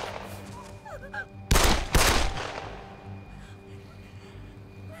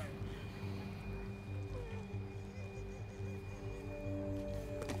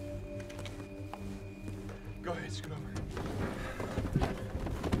 Go ahead, scoot over.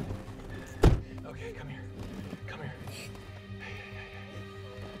 Okay, come here. Come here.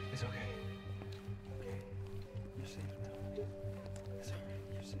 It's okay. Okay. You're safe now. It's all right.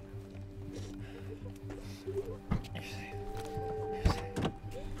 You're safe. You're safe. You're safe.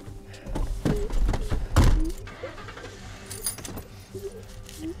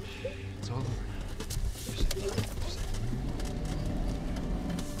 It's all over now. You're safe. You're safe.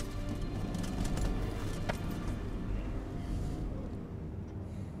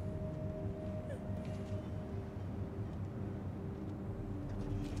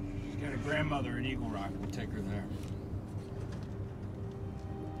 Got a grandmother in Eagle Rock. We'll take her there.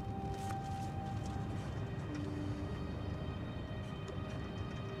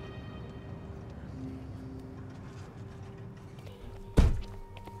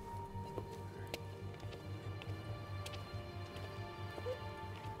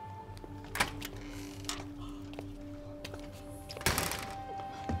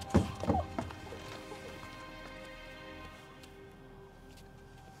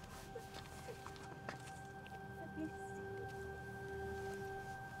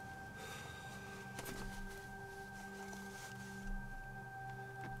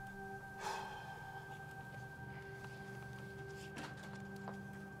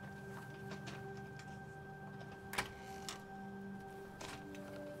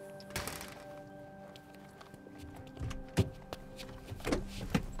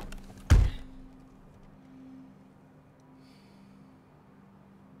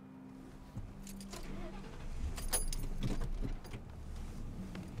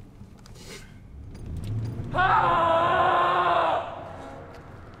 Oh,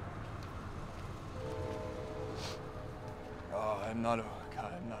 I'm not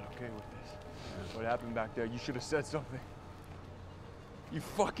okay with this. What happened back there? You should have said something. You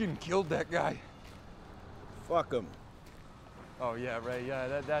fucking killed that guy. Fuck him. Oh yeah, Ray.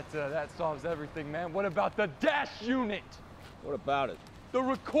 Yeah, that solves everything, man. What about the dash unit? What about it? The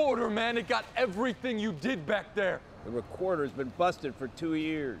recorder, man. It got everything you did back there. The recorder's been busted for 2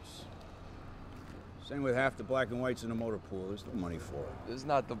 years. Same with half the black and whites in the motor pool. There's no money for it. That's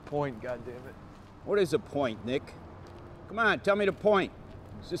not the point, goddammit. What is the point, Nick? Come on, tell me the point.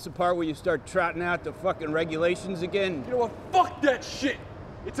 Is this the part where you start trotting out the fucking regulations again? You know what? Fuck that shit!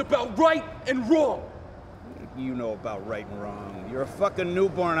 It's about right and wrong! What do you know about right and wrong? You're a fucking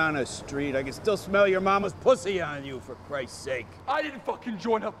newborn on a street. I can still smell your mama's pussy on you, for Christ's sake. I didn't fucking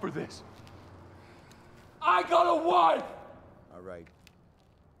join up for this. I got a wife! All right.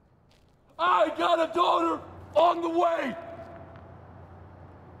 I got a daughter on the way!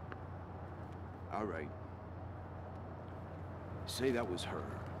 All right. Say that was her.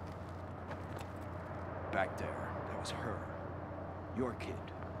 Back there, that was her. Your kid.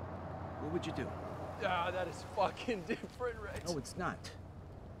 What would you do? Ah, that is fucking different, Reg. No, it's not.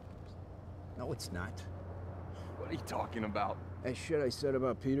 No, it's not. What are you talking about? That shit I said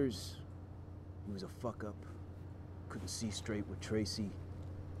about Peters, he was a fuck-up. Couldn't see straight with Tracy.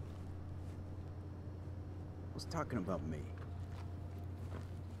 I was talking about me.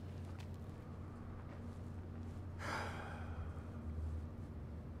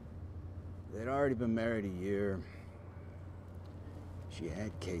 They'd already been married a year. She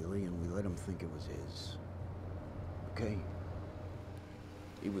had Kaylee, and we let him think it was his. Okay?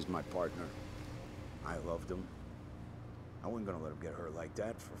 He was my partner. I loved him. I wasn't gonna let him get hurt like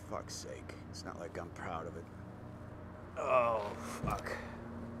that, for fuck's sake. It's not like I'm proud of it. Oh, fuck.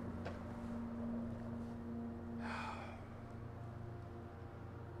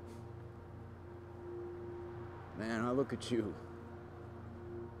 Man, I look at you.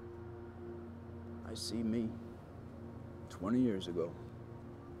 I see me 20 years ago.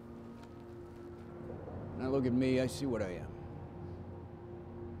 And I look at me, I see what I am.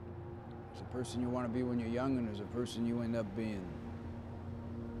 There's a person you want to be when you're young, and there's a person you end up being.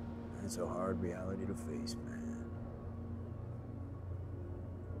 And it's a hard reality to face, man.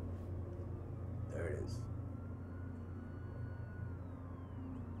 There it is.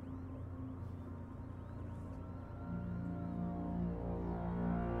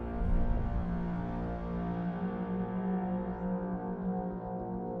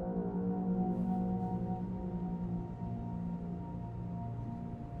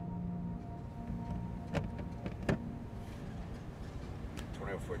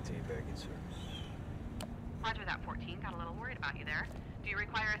 Back in service. Roger that, 14. Got a little worried about you there. Do you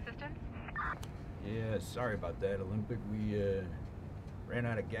require assistance? Yeah, sorry about that, Olympic. We ran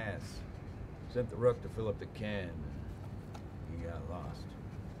out of gas. Sent the Rook to fill up the can. He got lost.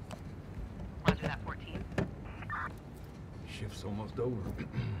 Roger that, 14. Shift's almost over.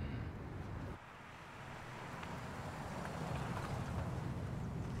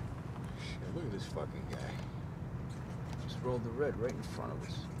 Shit, look at this fucking guy. Just rolled the red right in front of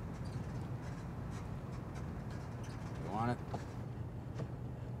us. You want it?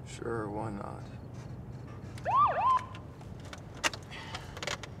 Sure, why not?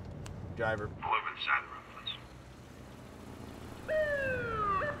 Driver. Move inside the room, please.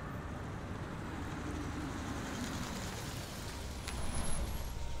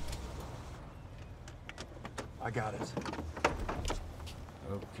 I got it.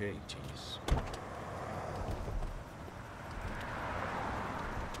 Okay, genius.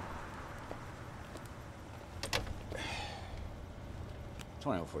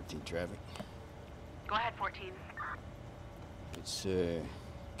 .2014 traffic. Go ahead, 14. It's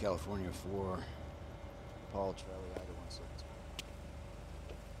California 4, Paul, Charlie, Ida 172.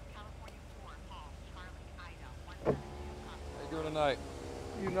 California 4, Paul, Charlie, Ida 172. How you doing tonight?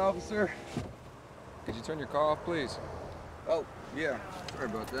 You an officer? Could you turn your car off, please? Oh, yeah. Sorry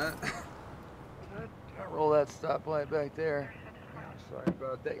about that. Roll that stoplight back there. Sorry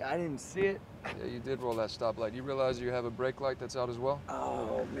about that. I didn't see it. Yeah, you did roll that stoplight. You realize you have a brake light that's out as well?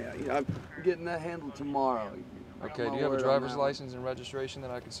 Oh, man. You know, I'm getting that handled tomorrow. Okay, do you have a driver's license and registration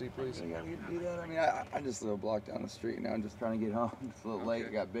that I can see, please? I can do that. I mean, I just live a block down the street now. I'm just trying to get home. It's a little late. I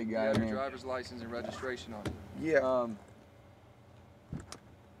got big guy You have in your here. driver's license and registration on it. Yeah.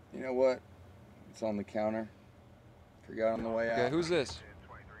 You know what? It's on the counter. Forgot on the way out. Okay, who's this?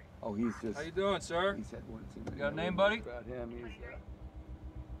 Oh, he's just. How you doing, sir? He's had one too many. You got a name, buddy? About him, he's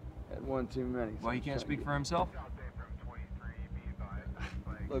had one too many. Well, he can't speak for himself?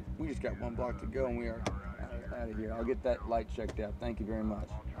 Look, we just got one block to go, and we are Out of here. I'll get that light checked out. Thank you very much.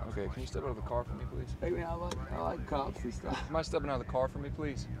 Okay, can you step out of the car for me, please? Hey, man, I like cops and stuff. Am I stepping out of the car for me,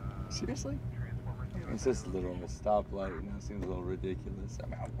 please? Seriously? It's just a little stoplight, you know, it seems a little ridiculous. I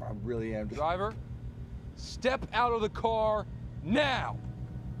mean, I really am. Driver, step out of the car now!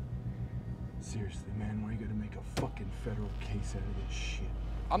 Seriously, man, why you gotta make a fucking federal case out of this shit?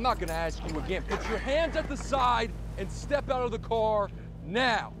 I'm not gonna ask you again. Put your hands at the side and step out of the car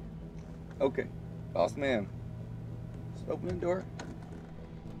now! Okay, boss man. Just open the door.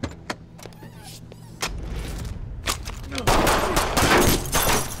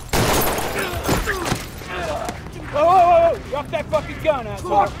 Whoa! Drop that fucking gun,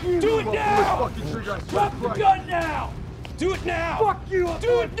 asshole! Fuck you! Do it now! Drop the gun now! Do it now! Fuck you! I'll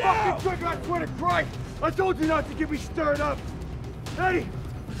Do it now! fucking trigger, I swear to Christ! I told you not to get me stirred up! Eddie!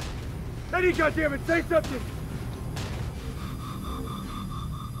 Eddie, goddammit, say something!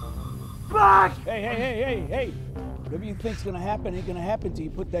 Fuck! Hey! Whatever you think's gonna happen ain't gonna happen till you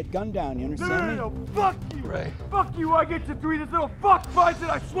put that gun down, you understand me? No, fuck you! Ray. Fuck you, I get you three, this little fuck finds it,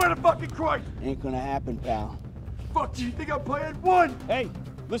 I swear to fucking Christ! Ain't gonna happen, pal. Fuck you, think I'm playing one? Hey,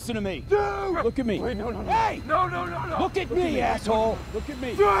 listen to me. Dude! Look at me. Wait, no. Hey! No. Look at me, asshole. Look at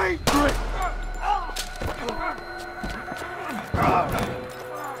me. Three!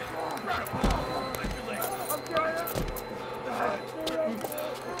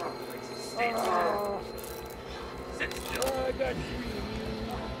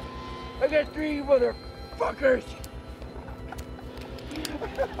 I got three motherfuckers!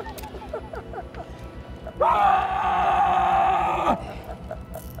 I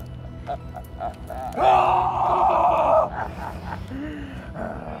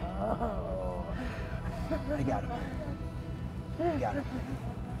got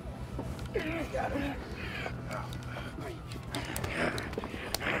him.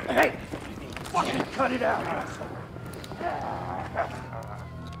 Hey! Fucking cut it out!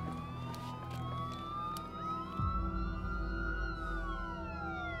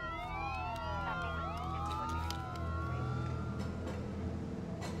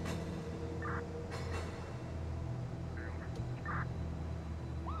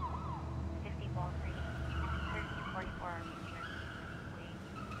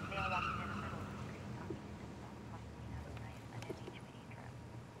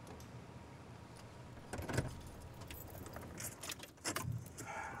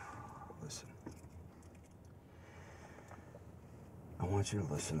 I want you to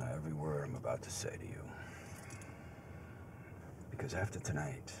listen to every word I'm about to say to you. Because after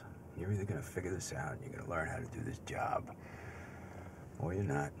tonight, you're either gonna figure this out and you're gonna learn how to do this job, or you're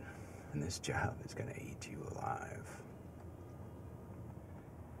not, and this job is gonna eat you alive.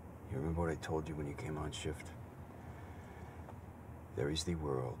 You remember what I told you when you came on shift? There is the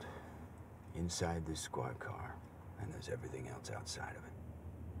world inside this squad car, and there's everything else outside of it.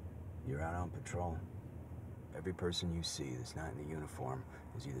 You're out on patrol. Every person you see that's not in a uniform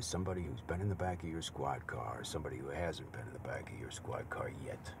is either somebody who's been in the back of your squad car or somebody who hasn't been in the back of your squad car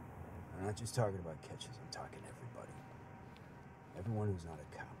yet. I'm not just talking about catches, I'm talking everybody. Everyone who's not a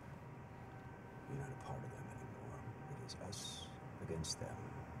cop. You're not a part of them anymore. It is us against them.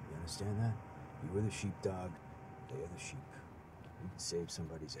 You understand that? You were the sheepdog, they are the sheep. You could save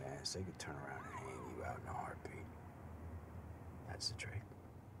somebody's ass, they could turn around and hang you out in a heartbeat. That's the trick.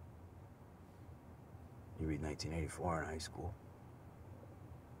 You read 1984 in high school.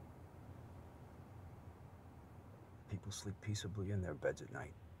 People sleep peaceably in their beds at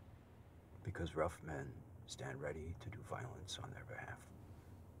night because rough men stand ready to do violence on their behalf.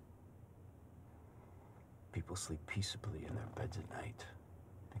 People sleep peaceably in their beds at night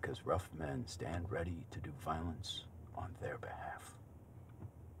because rough men stand ready to do violence on their behalf.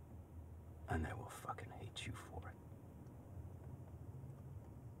 And they will fucking hate you for it.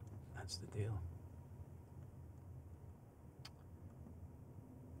 That's the deal.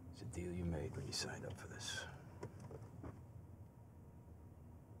 It's a deal you made when you signed up for this.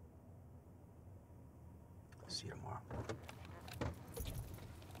 See you tomorrow.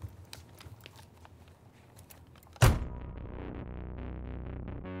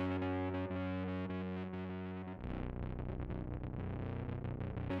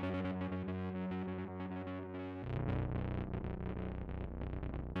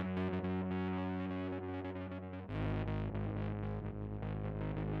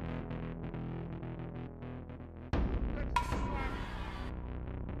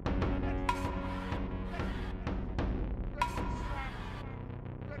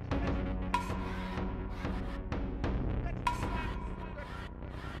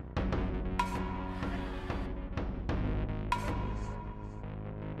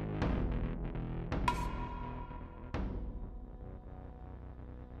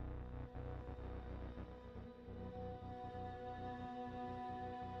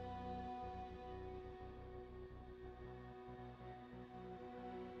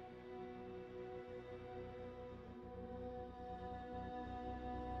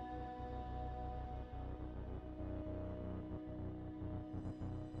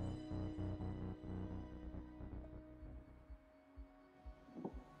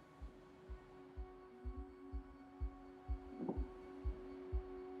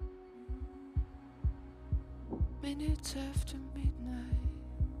 minutes after midnight,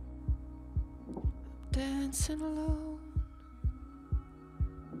 I'm dancing alone.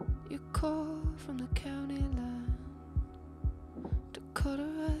 You call from the county line to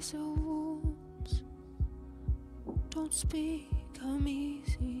cauterize your wounds. Don't speak, I'm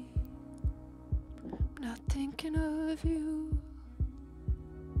easy. I'm not thinking of you.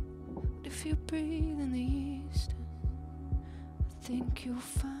 But if you breathe in the east, I think you'll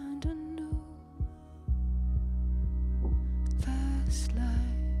find a new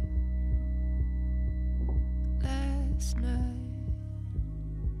last night,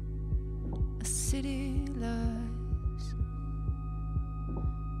 a city lies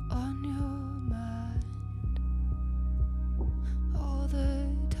on your mind all the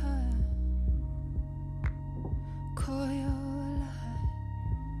time. Call your line,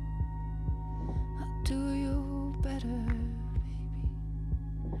 I'll do you better, baby.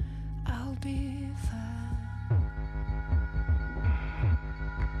 I'll be fine.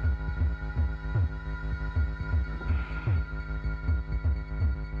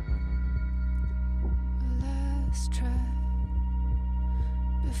 Last try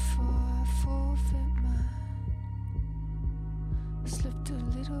before I forfeit mine. Slipped a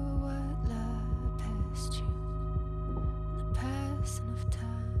little white lie past you in the passing of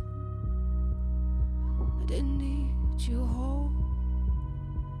time. I didn't need you whole,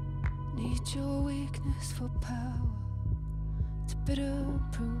 need your weakness for power. It's bitter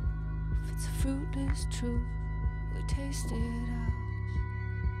proof, it's a fruitless truth. We tasted ours.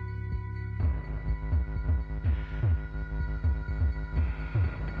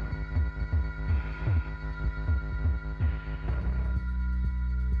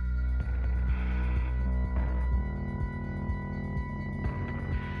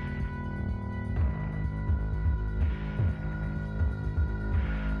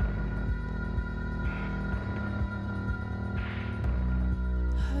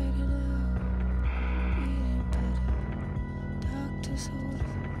 Hiding out, eating better. Doctors hold